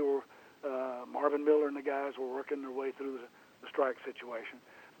while we were Marvin Miller and the guys were working their way through the strike situation.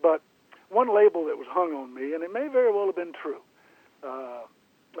 But one label that was hung on me, and it may very well have been true,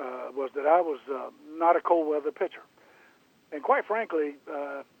 was that I was not a cold weather pitcher. And quite frankly,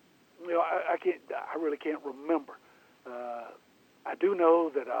 I really can't remember. I do know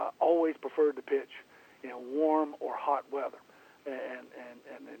that I always preferred to pitch in warm or hot weather, and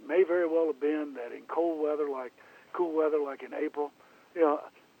it may very well have been that in cool weather like in April,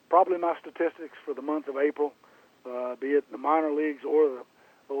 probably my statistics for the month of April, be it in the minor leagues or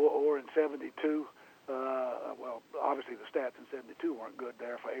in '72. Well, obviously the stats in '72 weren't good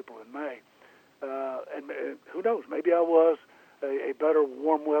there for April and May, and who knows? Maybe I was a better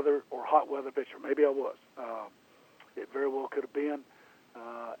warm weather or hot weather pitcher. Maybe I was. It very well could have been.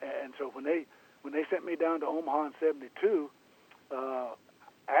 And so when they sent me down to Omaha in '72,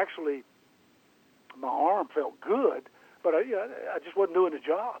 actually my arm felt good, but I just wasn't doing the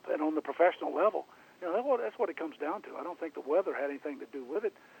job. And on the professional level, that's what it comes down to. I don't think the weather had anything to do with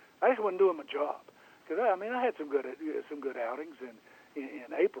it. I just wasn't doing my job. Because I had some good outings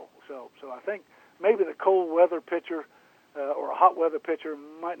in April. So I think maybe the cold weather pitcher or a hot weather pitcher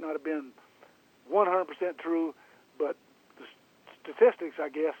might not have been 100% true, but the statistics, I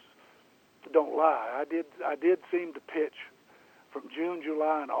guess, don't lie. I did seem to pitch from June,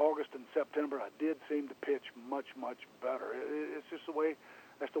 July, and August and September. I did seem to pitch much better. It's just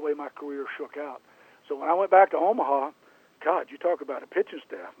that's the way my career shook out. So when I went back to Omaha, God, you talk about a pitching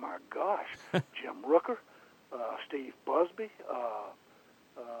staff. My gosh, Jim Rooker, Steve Busby.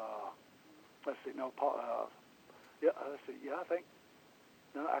 Let's see, no, Paul. Let's see. Yeah, I think.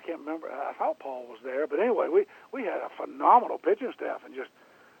 No, I can't remember. I thought Paul was there, but anyway, we had a phenomenal pitching staff, and just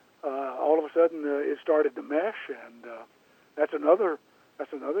all of a sudden it started to mesh, and that's another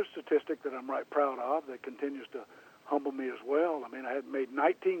statistic that I'm right proud of that continues to humble me as well. I mean, I had made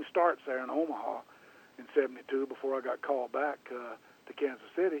 19 starts there in Omaha in '72 before I got called back to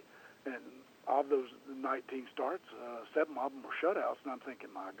Kansas City, and of those 19 starts, 7 of them were shutouts, and I'm thinking,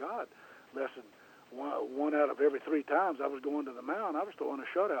 my God, less than one out of every 3 times I was going to the mound, I was throwing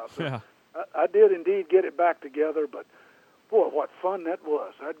a shutout. So Yeah. I did indeed get it back together, but boy, what fun that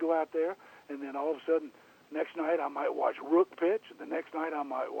was. I'd go out there, and then all of a sudden, next night I might watch Rook pitch, the next night I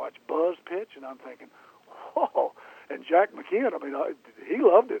might watch Buzz pitch, and I'm thinking, whoa. And Jack McKeon, I mean, he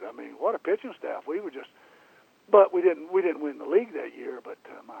loved it. I mean, what a pitching staff. We were just, but we didn't win the league that year. But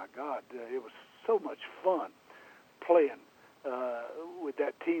my God, it was so much fun playing with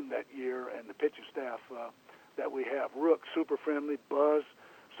that team that year and the pitching staff that we have. Rook, super friendly. Buzz,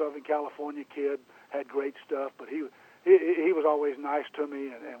 Southern California kid, had great stuff. But he was always nice to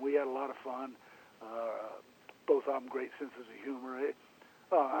me, and we had a lot of fun. Both of them great senses of humor.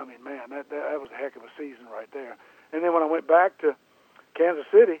 I mean, man, that was a heck of a season right there. And then when I went back to Kansas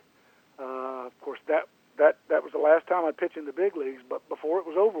City, of course, that was the last time I'd pitch in the big leagues. But before it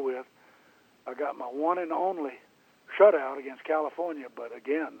was over with, I got my one and only shutout against California. But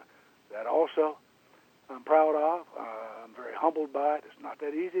again, that also I'm proud of. I'm very humbled by it. It's not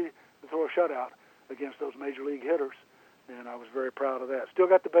that easy to throw a shutout against those major league hitters, and I was very proud of that. Still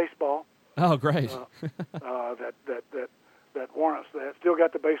got the baseball. Oh, great. That warrants that. Still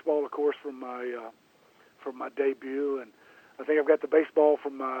got the baseball, of course, from my debut, and I think I've got the baseball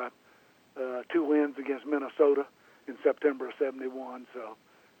from my 2 wins against Minnesota in September of '71. So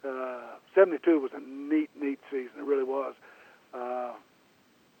 72 was a neat season. It really was.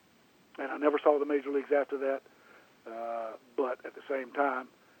 And I never saw the major leagues after that. But at the same time,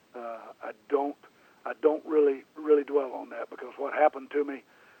 I don't really dwell on that, because what happened to me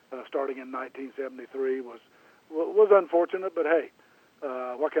starting in 1973 was unfortunate. But hey,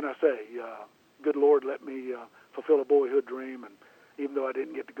 what can I say? Good Lord let me fulfill a boyhood dream, and even though I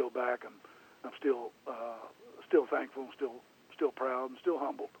didn't get to go back, I'm still thankful, and still proud, and still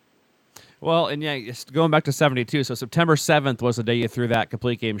humbled. Well, and yeah, just going back to '72, so September 7th was the day you threw that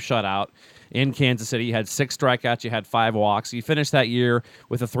complete game shutout in Kansas City. You had 6 strikeouts, you had 5 walks. You finished that year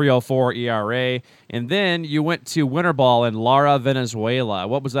with a 3.04 ERA, and then you went to winter ball in Lara, Venezuela.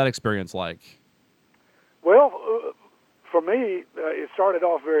 What was that experience like? Well, for me, it started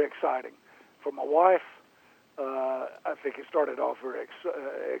off very exciting. For my wife, I think it started off very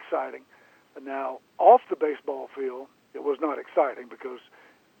exciting. Now, off the baseball field, it was not exciting because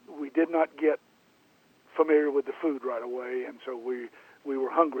we did not get familiar with the food right away, and so we were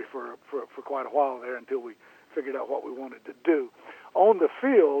hungry for quite a while there until we figured out what we wanted to do. On the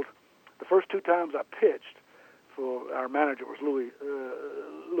field, the first 2 times I pitched, for our manager was Louis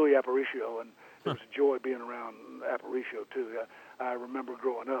Aparicio, and it was a joy being around Aparicio too. I remember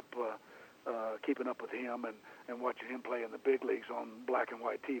growing up, keeping up with him and watching him play in the big leagues on black and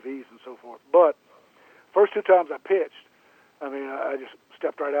white TVs and so forth. But first 2 times I pitched, I mean, I just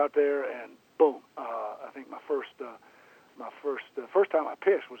stepped right out there and boom. I think the first time I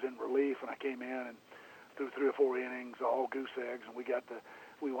pitched was in relief, and I came in and threw 3 or 4 innings, all goose eggs, and we got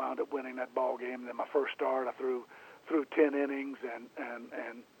we wound up winning that ball game. And then my first start, I threw 10 innings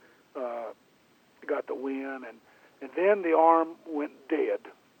and got the win. And then the arm went dead,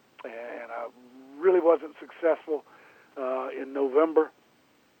 and I really wasn't successful in November,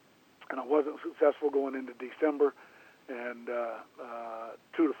 and I wasn't successful going into December. And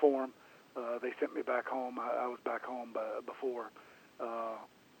true to form, they sent me back home. I was back home before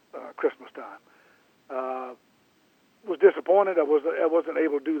Christmas time. Was disappointed. I wasn't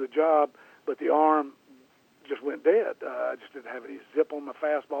able to do the job, but the arm just went dead. I just didn't have any zip on my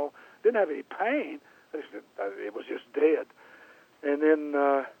fastball. Didn't have any pain. It was just dead. And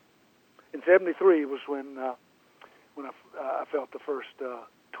then in '73 was when I felt the first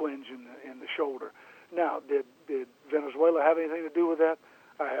twinge in the shoulder. Now, did Venezuela have anything to do with that?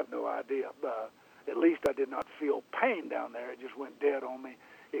 I have no idea. At least I did not feel pain down there. It just went dead on me.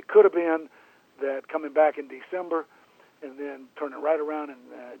 It could have been that coming back in December and then turning right around in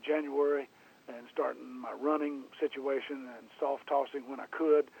January and starting my running situation and soft tossing when I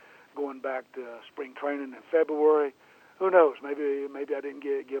could, going back to spring training in February. Who knows? Maybe I didn't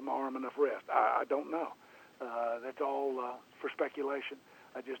give my arm enough rest. I don't know. That's all for speculation.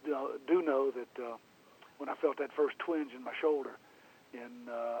 I just do know that when I felt that first twinge in my shoulder in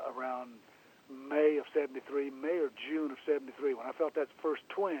around May of '73, May or June of '73, when I felt that first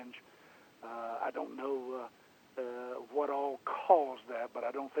twinge, I don't know what all caused that, but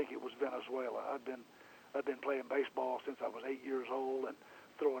I don't think it was Venezuela. I've been playing baseball since I was 8 years old and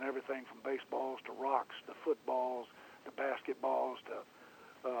throwing everything from baseballs to rocks to footballs to basketballs to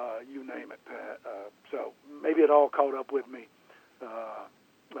you name it. So maybe it all caught up with me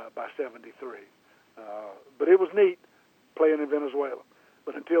by '73. But it was neat playing in Venezuela.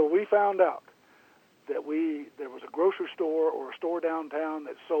 But until we found out that there was a grocery store or a store downtown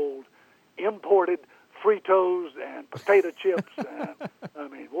that sold imported Fritos and potato chips, and I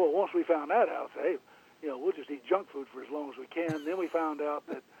mean, well, once we found that out, hey, we'll just eat junk food for as long as we can. Then we found out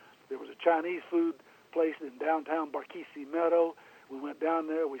that there was a Chinese food place in downtown Barquisimeto. We went down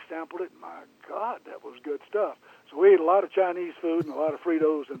there, we sampled it, and my God, that was good stuff. So we ate a lot of Chinese food and a lot of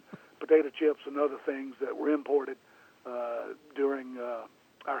Fritos and potato chips and other things that were imported during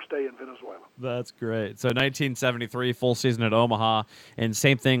our stay in Venezuela. That's great. So 1973, full season at Omaha, and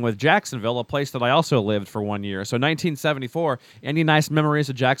same thing with Jacksonville, a place that I also lived for 1 year. So 1974, any nice memories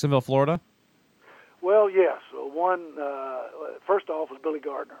of Jacksonville, Florida? Well, yes. One, first off, was Billy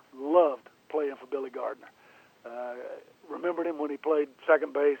Gardner. Loved playing for Billy Gardner. Remembered him when he played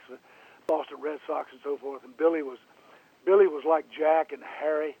second base, Boston Red Sox and so forth. And Billy was like Jack and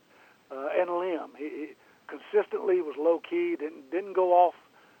Harry and Lim. He consistently was low key. Didn't go off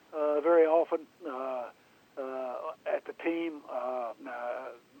very often at the team.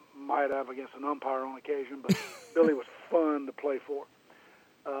 Might have against an umpire on occasion, but Billy was fun to play for.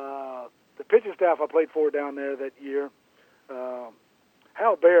 The pitching staff I played for down there that year,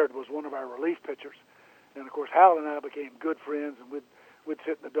 Hal Baird was one of our relief pitchers. And, of course, Hal and I became good friends, and we'd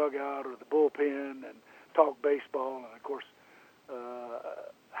sit in the dugout or the bullpen and talk baseball. And, of course,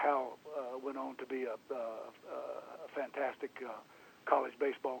 Hal went on to be a fantastic college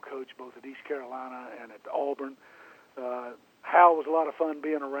baseball coach, both at East Carolina and at Auburn. Hal was a lot of fun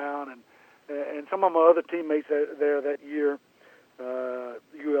being around, and some of my other teammates there that year,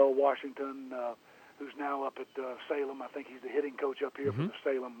 UL Washington, who's now up at Salem. I think he's the hitting coach up here for the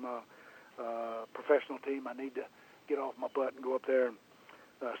Salem professional team. I need to get off my butt and go up there and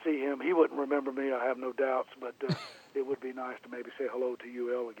see him. He wouldn't remember me, I have no doubts, but it would be nice to maybe say hello to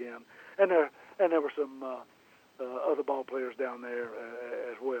UL again. And there were some other ball players down there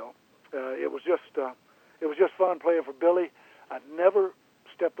as well. It was just fun playing for Billy. I never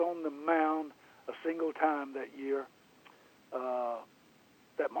stepped on the mound a single time that year.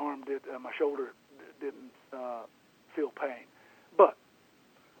 That my shoulder didn't feel pain. But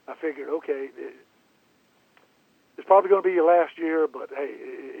I figured, okay, it's probably going to be your last year, but hey,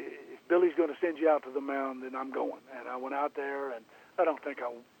 if Billy's going to send you out to the mound, then I'm going. And I went out there, and I don't think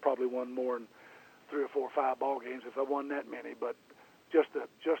I probably won more than 3 or 4 or 5 ball games if I won that many, but just the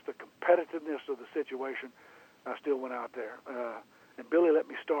competitiveness of the situation, I still went out there. And Billy let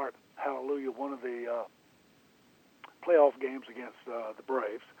me start, hallelujah, one of the playoff games against the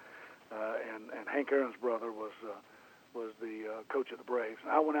Braves, and Hank Aaron's brother was the coach of the Braves.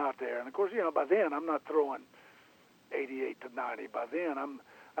 And I went out there, and of course, by then I'm not throwing 88 to 90. By then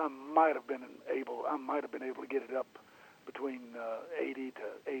I might have been able to get it up between 80 to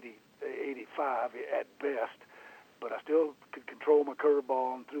 85 at best, but I still could control my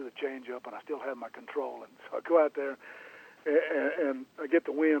curveball and threw the changeup, and I still had my control. And so I go out there, and I get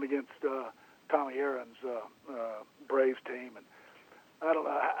the win against Tommy Aaron's Braves team, and I don't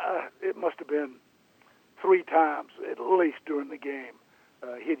know. It must have been 3 times at least during the game.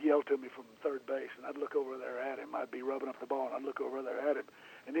 He'd yell to me from third base, and I'd look over there at him. I'd be rubbing up the ball, and I'd look over there at him.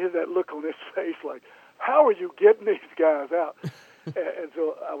 And he had that look on his face like, how are you getting these guys out? And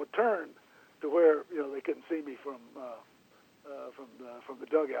so I would turn to where, they couldn't see me from the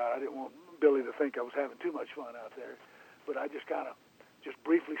dugout. I didn't want Billy to think I was having too much fun out there. But I just kind of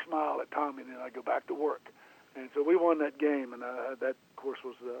briefly smile at Tommy, and then I'd go back to work. And so we won that game, and that, of course,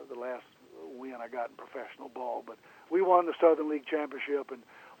 was the last win I got in professional ball. But we won the Southern League Championship, and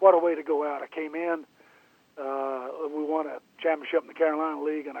what a way to go out. I came in, we won a championship in the Carolina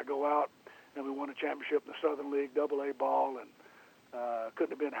League, and I go out, and we won a championship in the Southern League AA ball, and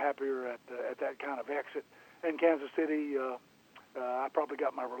couldn't have been happier at that kind of exit. And Kansas City, I probably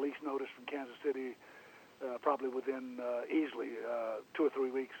got my release notice from Kansas City probably within easily 2 or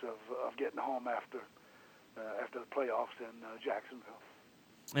 3 weeks of getting home after the playoffs in Jacksonville.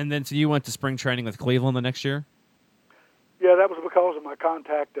 And then so you went to spring training with Cleveland the next year? Yeah, that was because of my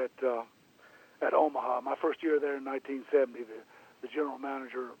contact at Omaha. My first year there in 1970, the general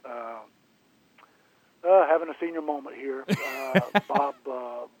manager having a senior moment here. Bob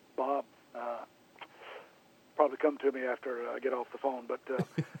probably come to me after I get off the phone, but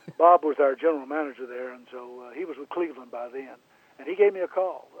Bob was our general manager there, and so he was with Cleveland by then. And he gave me a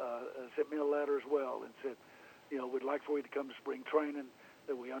call, sent me a letter as well, and said, we'd like for you to come to spring training,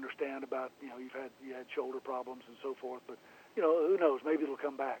 that we understand about, you had shoulder problems and so forth, but, who knows, maybe it'll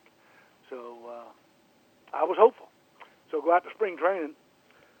come back. So I was hopeful. So go out to spring training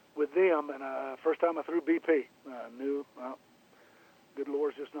with them, and first time I threw BP, I knew, well, good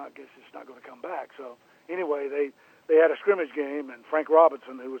Lord's it's not going to come back. So anyway, they had a scrimmage game, and Frank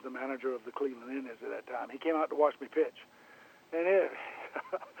Robinson, who was the manager of the Cleveland Indians at that time, he came out to watch me pitch. And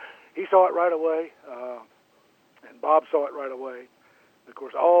he saw it right away, and Bob saw it right away. Of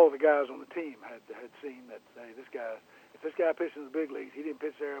course, all the guys on the team had seen that, hey, if this guy pitched in the big leagues, he didn't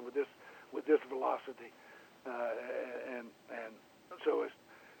pitch there with this velocity. And so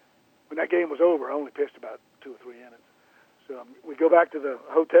when that game was over, I only pitched about 2 or 3 innings. So we go back to the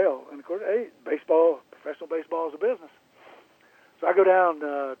hotel, and of course, hey, professional baseball is a business. So I go down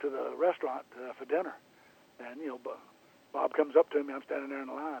to the restaurant for dinner, and Bob comes up to me. I'm standing there in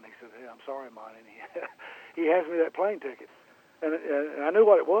the line. He says, "Hey, I'm sorry, Monty." And he hands me that plane ticket, and I knew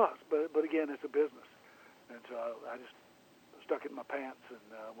what it was, but again, it's a business, and so I just stuck it in my pants and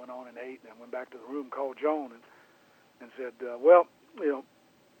went on and ate, and went back to the room, called Joan, and said, "Well,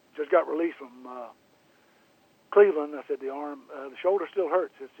 just got released from Cleveland." I said, the shoulder still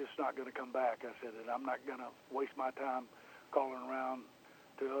hurts. It's just not going to come back. I said, and I'm not going to waste my time calling around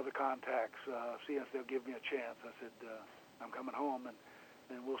to other contacts, seeing if they'll give me a chance. I said, I'm coming home,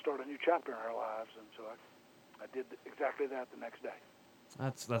 and we'll start a new chapter in our lives. And so I did exactly that the next day.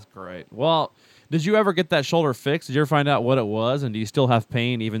 That's great. Well, did you ever get that shoulder fixed? Did you ever find out what it was, and do you still have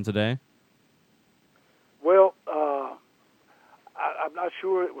pain even today? Well, I'm not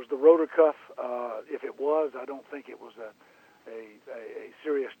sure it was the rotor cuff. If it was, I don't think it was a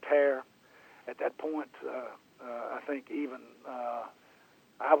serious tear. At that point, I think even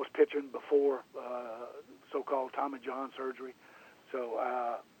I was pitching before so-called Tommy John surgery. So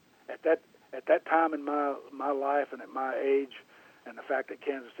at that time in my life and at my age, and the fact that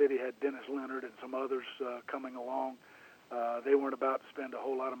Kansas City had Dennis Leonard and some others coming along, they weren't about to spend a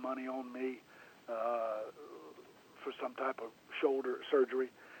whole lot of money on me for some type of shoulder surgery.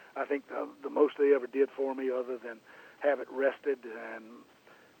 I think the most they ever did for me, other than have it rested, and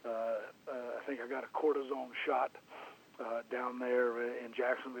I think I got a cortisone shot down there in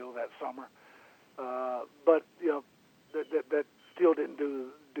Jacksonville that summer. But that still didn't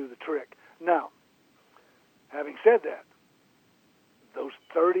do the trick. Now, having said that, those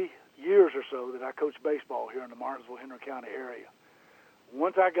 30 years or so that I coached baseball here in the Martinsville, Henry County area,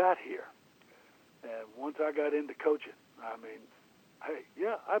 once I got here, and once I got into coaching, I mean, hey,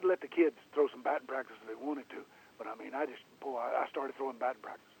 yeah, I'd let the kids throw some batting practice if they wanted to, but I mean, I started throwing batting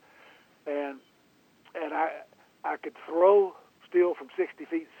practice, and I could throw still from 60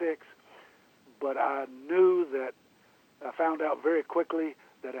 feet 6, but I knew that I found out very quickly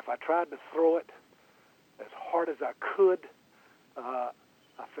that if I tried to throw it as hard as I could,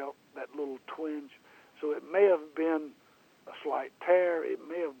 I felt that little twinge. So it may have been a slight tear. It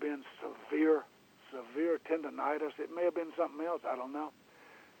may have been severe tendonitis. It may have been something else. I don't know.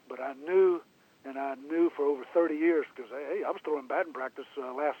 But I knew for over 30 years, because, hey, I was throwing batting practice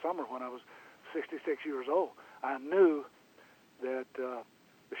last summer when I was 66 years old. I knew that the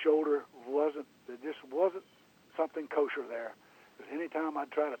shoulder just wasn't something kosher there. Because anytime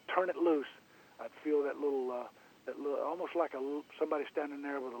I'd try to turn it loose, I'd feel that little almost like somebody standing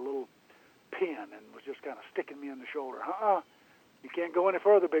there with a little pin and was just kind of sticking me in the shoulder. You can't go any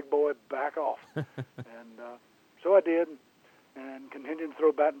further, big boy. Back off. And so I did, and continued to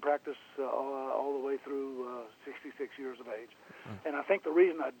throw batting practice all the way through 66 years of age. And I think the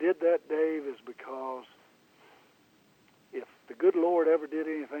reason I did that, Dave, is because if the good Lord ever did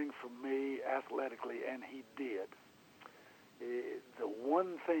anything for me athletically, and he did, the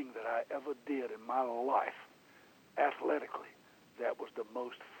one thing that I ever did in my life athletically that was the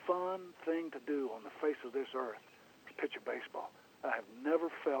most fun thing to do on the face of this earth was pitch a baseball. I have never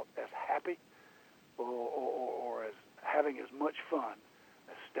felt as happy or as having as much fun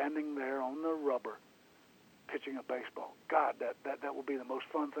as standing there on the rubber pitching a baseball. God, that will be the most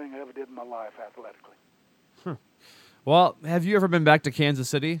fun thing I ever did in my life athletically. Well, have you ever been back to Kansas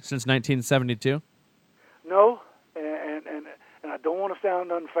City since 1972? No, and I don't want to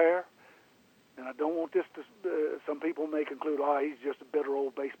sound unfair, and I don't want this to. Some people may conclude, he's just a bitter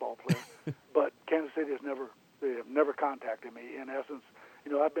old baseball player. But Kansas City they have never contacted me. In essence,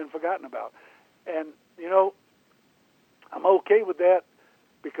 I've been forgotten about, and I'm okay with that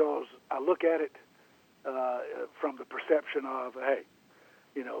because I look at it from the perception of, hey,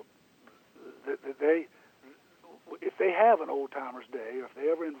 if they have an old timers day, or if they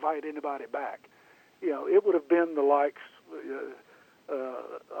ever invite anybody back, it would have been the likes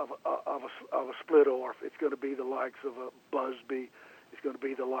of a Split Orf. It's going to be the likes of a Busby. It's going to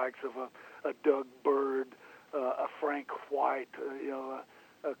be the likes of a Doug Bird, a Frank White,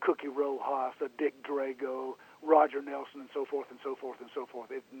 a Cookie Rojas, a Dick Drago, Roger Nelson, and so forth and so forth and so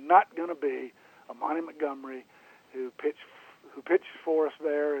forth. It's not going to be a Monty Montgomery who pitched for us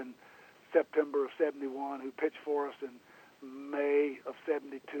there in September of 71, who pitched for us in May of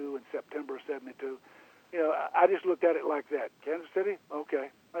 72 and September of 72. I just looked at it like that. Kansas City? Okay.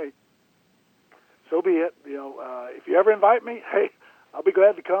 Hey, so be it. If you ever invite me, hey, I'll be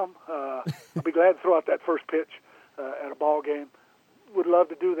glad to come. I'll be glad to throw out that first pitch at a ball game. Would love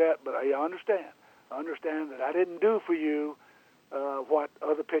to do that, but I understand. I understand that I didn't do for you what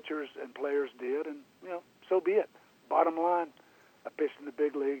other pitchers and players did, and, so be it. Bottom line, I pitched in the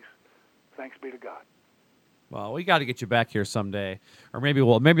big leagues. Thanks be to God. Well, we got to get you back here someday, or maybe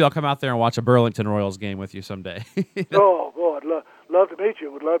I'll come out there and watch a Burlington Royals game with you someday. Oh, boy, I'd love to meet you.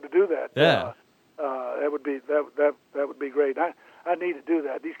 Would love to do that. Yeah, that would be great. I need to do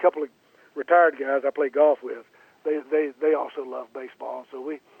that. These couple of retired guys I play golf with, they also love baseball. So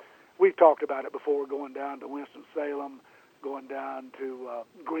we've talked about it before, going down to Winston-Salem, going down to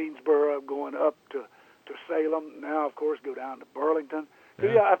Greensboro, going up to Salem. Now, of course, go down to Burlington.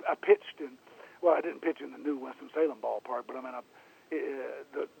 Yeah, I pitched in. Well, I didn't pitch in the new Winston-Salem ballpark, but I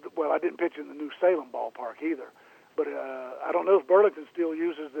didn't pitch in the new Salem ballpark either. But I don't know if Burlington still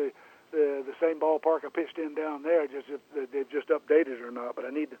uses the same ballpark I pitched in down there. Just if they've just updated it or not. But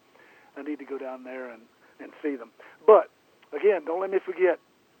I need to go down there and see them. But again, don't let me forget,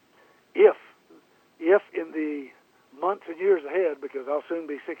 if in the months and years ahead, because I'll soon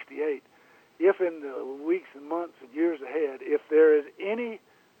be 68, if in the weeks and months and years ahead, if there is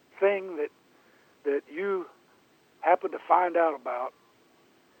anything that you happen to find out about,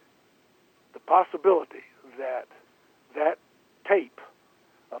 the possibility that tape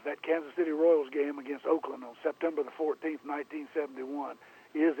of that Kansas City Royals game against Oakland on September the 14th, 1971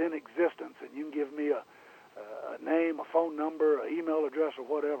 is in existence, and you can give me a name, a phone number, an email address, or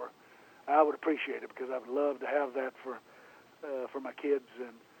whatever, I would appreciate it, because I would love to have that for my kids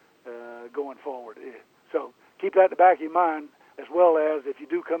and going forward. So keep that in the back of your mind, as well as if you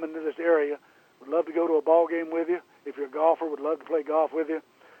do come into this area, would love to go to a ball game with you. If you're a golfer, would love to play golf with you.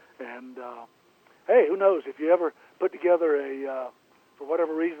 And hey, who knows, if you ever put together for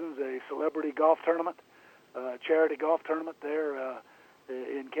whatever reasons, a celebrity golf tournament, charity golf tournament there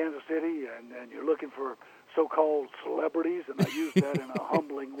in Kansas City, and you're looking for so-called celebrities, and I use that in a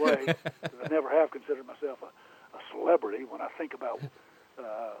humbling way, because I never have considered myself a celebrity when I think about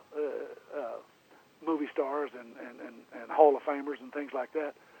movie stars and Hall of Famers and things like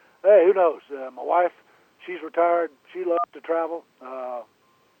that. Hey, who knows? My wife, she's retired. She loves to travel.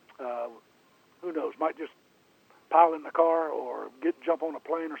 Who knows? Might just pile in the car or jump on a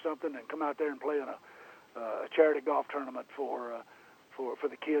plane or something and come out there and play in a charity golf tournament for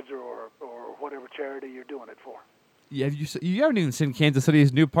the kids or whatever charity you're doing it for. Yeah, you haven't even seen Kansas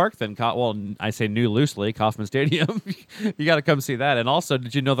City's new park then. Well, I say new loosely, Kauffman Stadium. You got to come see that. And also,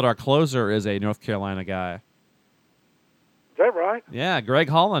 did you know that our closer is a North Carolina guy? Is that right? Yeah, Greg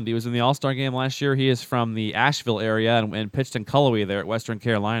Holland. He was in the All-Star game last year. He is from the Asheville area and pitched in Cullowhee there at Western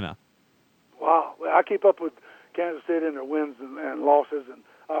Carolina. Wow. Well, I keep up with Kansas City and their wins and losses, and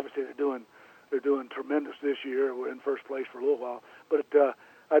obviously they're doing they're doing tremendous this year. We're in first place for a little while, but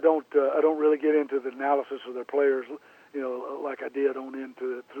I don't really get into the analysis of their players, like I did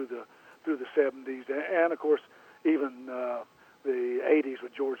through the 70s, and of course even the 80s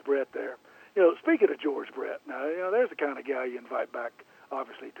with George Brett there. Speaking of George Brett, now there's the kind of guy you invite back,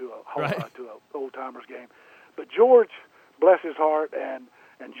 obviously, to a old timers game. But George, bless his heart, and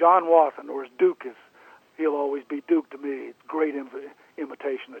John Wathen, or as Duke is, he'll always be Duke to me. Great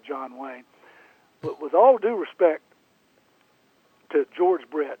imitation of John Wayne. But with all due respect to George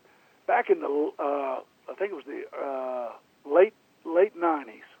Brett, back in the I think it was the late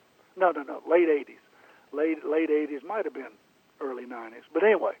 90s, no, late 80s, late 80s, might have been early 90s. But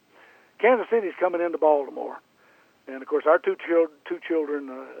anyway, Kansas City's coming into Baltimore, and of course our two children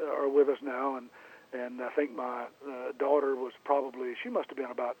are with us now, and I think my daughter was she must have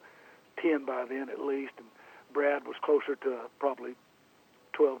been about 10 by then at least, and Brad was closer to probably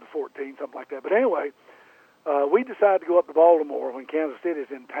 12 to 14, something like that. But anyway, we decided to go up to Baltimore when Kansas City's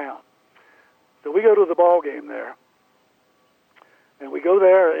in town. So we go to the ball game there, and we go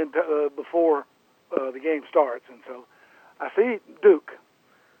there before the game starts. And so I see Duke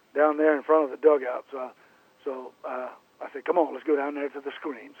down there in front of the dugout. So I said, come on, let's go down there to the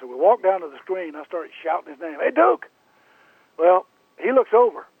screen. So we walk down to the screen. I start shouting his name, "Hey, Duke!" Well, he looks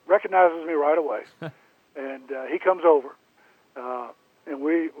over, recognizes me right away, and he comes over, and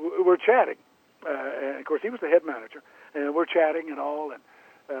we're chatting. And, of course, he was the head manager, and we're chatting and all, and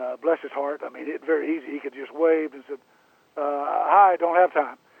bless his heart. I mean, it's very easy. He could just wave and said, "Hi, don't have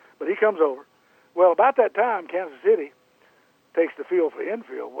time." But he comes over. Well, about that time, Kansas City takes the field for the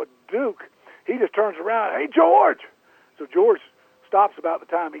infield. Well, Duke, he just turns around, "Hey, George!" So George stops about the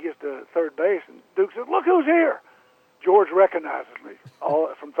time he gets to third base, and Duke says, "Look who's here." George recognizes me all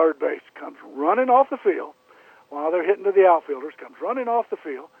from third base, comes running off the field while they're hitting to the outfielders, comes running off the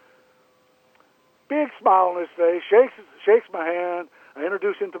field, big smile on his face, shakes my hand. I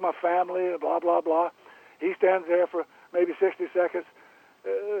introduce him to my family, and blah, blah, blah. He stands there for maybe 60 seconds,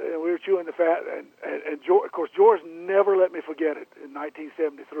 and we were chewing the fat. And George, of course, George never let me forget it in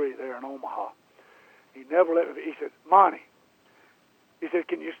 1973 there in Omaha. He never let me. He said, "Monty," he said,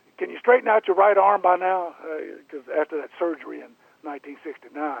 "Can you straighten out your right arm by now?" Because after that surgery in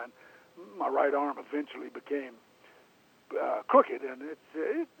 1969, my right arm eventually became crooked, and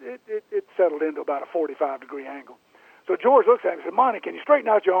it settled into about a 45-degree angle. So George looks at me and said, "Monty, can you straighten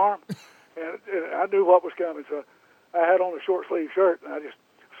out your arm?" And I knew what was coming, so I had on a short-sleeve shirt, and I just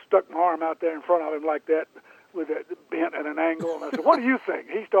stuck my arm out there in front of him like that with it bent at an angle. And I said, "What do you think?"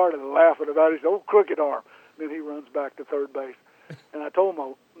 He started laughing about it. He said, "Oh, crooked arm." And then he runs back to third base. And I told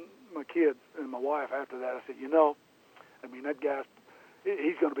my kids and my wife after that, I said, I mean, that guy's,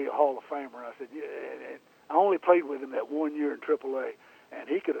 he's going to be a Hall of Famer. I said, yeah. And I only played with him that 1 year in AAA, and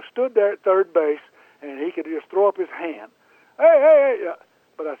he could have stood there at third base, and he could just throw up his hand. Hey.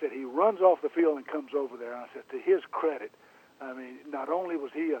 But I said, he runs off the field and comes over there. And I said, to his credit, I mean, not only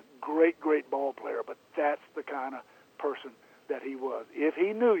was he a great, great ball player, but that's the kind of person that he was. If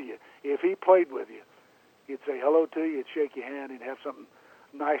he knew you, if he played with you, he'd say hello to you, he'd shake your hand, he'd have something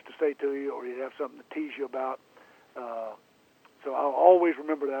nice to say to you, or he'd have something to tease you about. So I'll always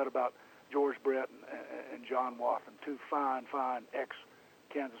remember that about George Brett and John Wathen, two fine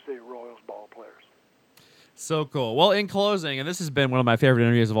ex-Kansas City Royals ball players. So cool. Well, in closing, and this has been one of my favorite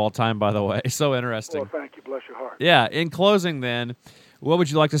interviews of all time, by the way. So interesting. Well, thank you. Bless your heart. Yeah. In closing, then, what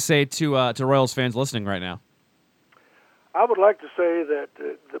would you like to say to Royals fans listening right now? I would like to say that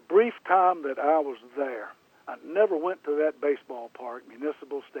the brief time that I was there, I never went to that baseball park,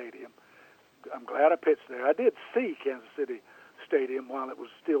 Municipal Stadium. I'm glad I pitched there. I did see Kansas City Stadium while it was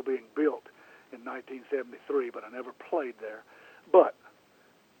still being built in 1973, but I never played there. But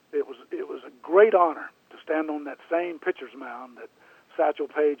it was a great honor to stand on that same pitcher's mound that Satchel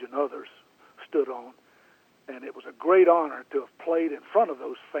Paige and others stood on. And it was a great honor to have played in front of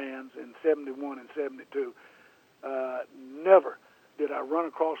those fans in 71 and 72. Never did I run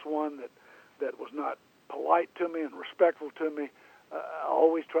across one that was not polite to me and respectful to me. I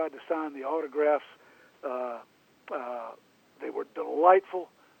always tried to sign the autographs. They were delightful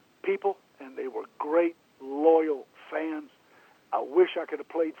people, and they were great, loyal fans. I wish I could have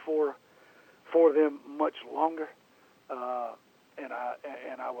played for them much longer, and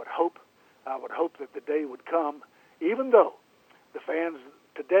I would hope that the day would come, even though the fans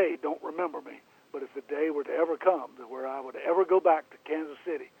today don't remember me. But if the day were to ever come to where I would ever go back to Kansas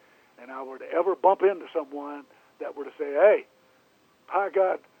City, and I were to ever bump into someone that were to say, "Hey, hi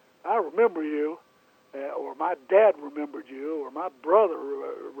God, I remember you," or "My dad remembered you," or "My brother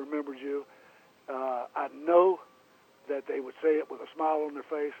remembered you," I know that they would say it with a smile on their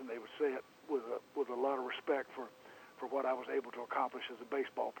face, and they would say it with a lot of respect for what I was able to accomplish as a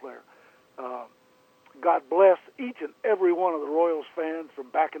baseball player. God bless each and every one of the Royals fans from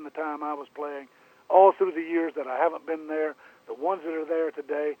back in the time I was playing, all through the years that I haven't been there, the ones that are there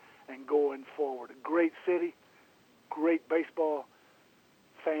today, and going forward. A great city, great baseball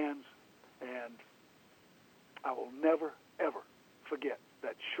fans, and I will never, ever forget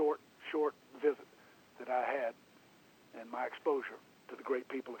that short visit that I had and my exposure to the great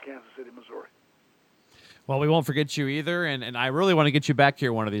people of Kansas City, Missouri. Well, we won't forget you either, and I really want to get you back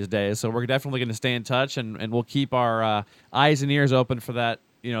here one of these days. So we're definitely going to stay in touch, and we'll keep our eyes and ears open for that,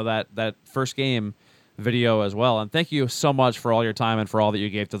 that first game video as well. And thank you so much for all your time and for all that you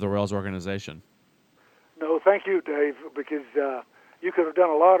gave to the Royals organization. No, thank you, Dave, because you could have done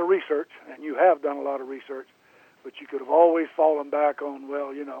a lot of research, and you have done a lot of research, but you could have always fallen back on,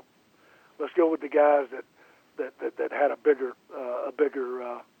 let's go with the guys that had a bigger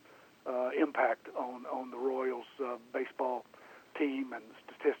impact on the Royals baseball team and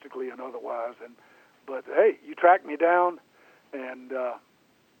statistically and otherwise. But hey, you tracked me down and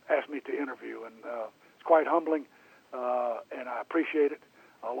asked me to interview, and it's quite humbling, and I appreciate it.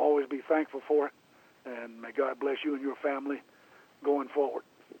 I'll always be thankful for it, and may God bless you and your family going forward.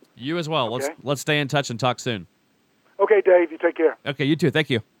 You as well. Okay? Let's stay in touch and talk soon. Okay, Dave, you take care. Okay, you too. Thank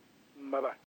you. Bye-bye.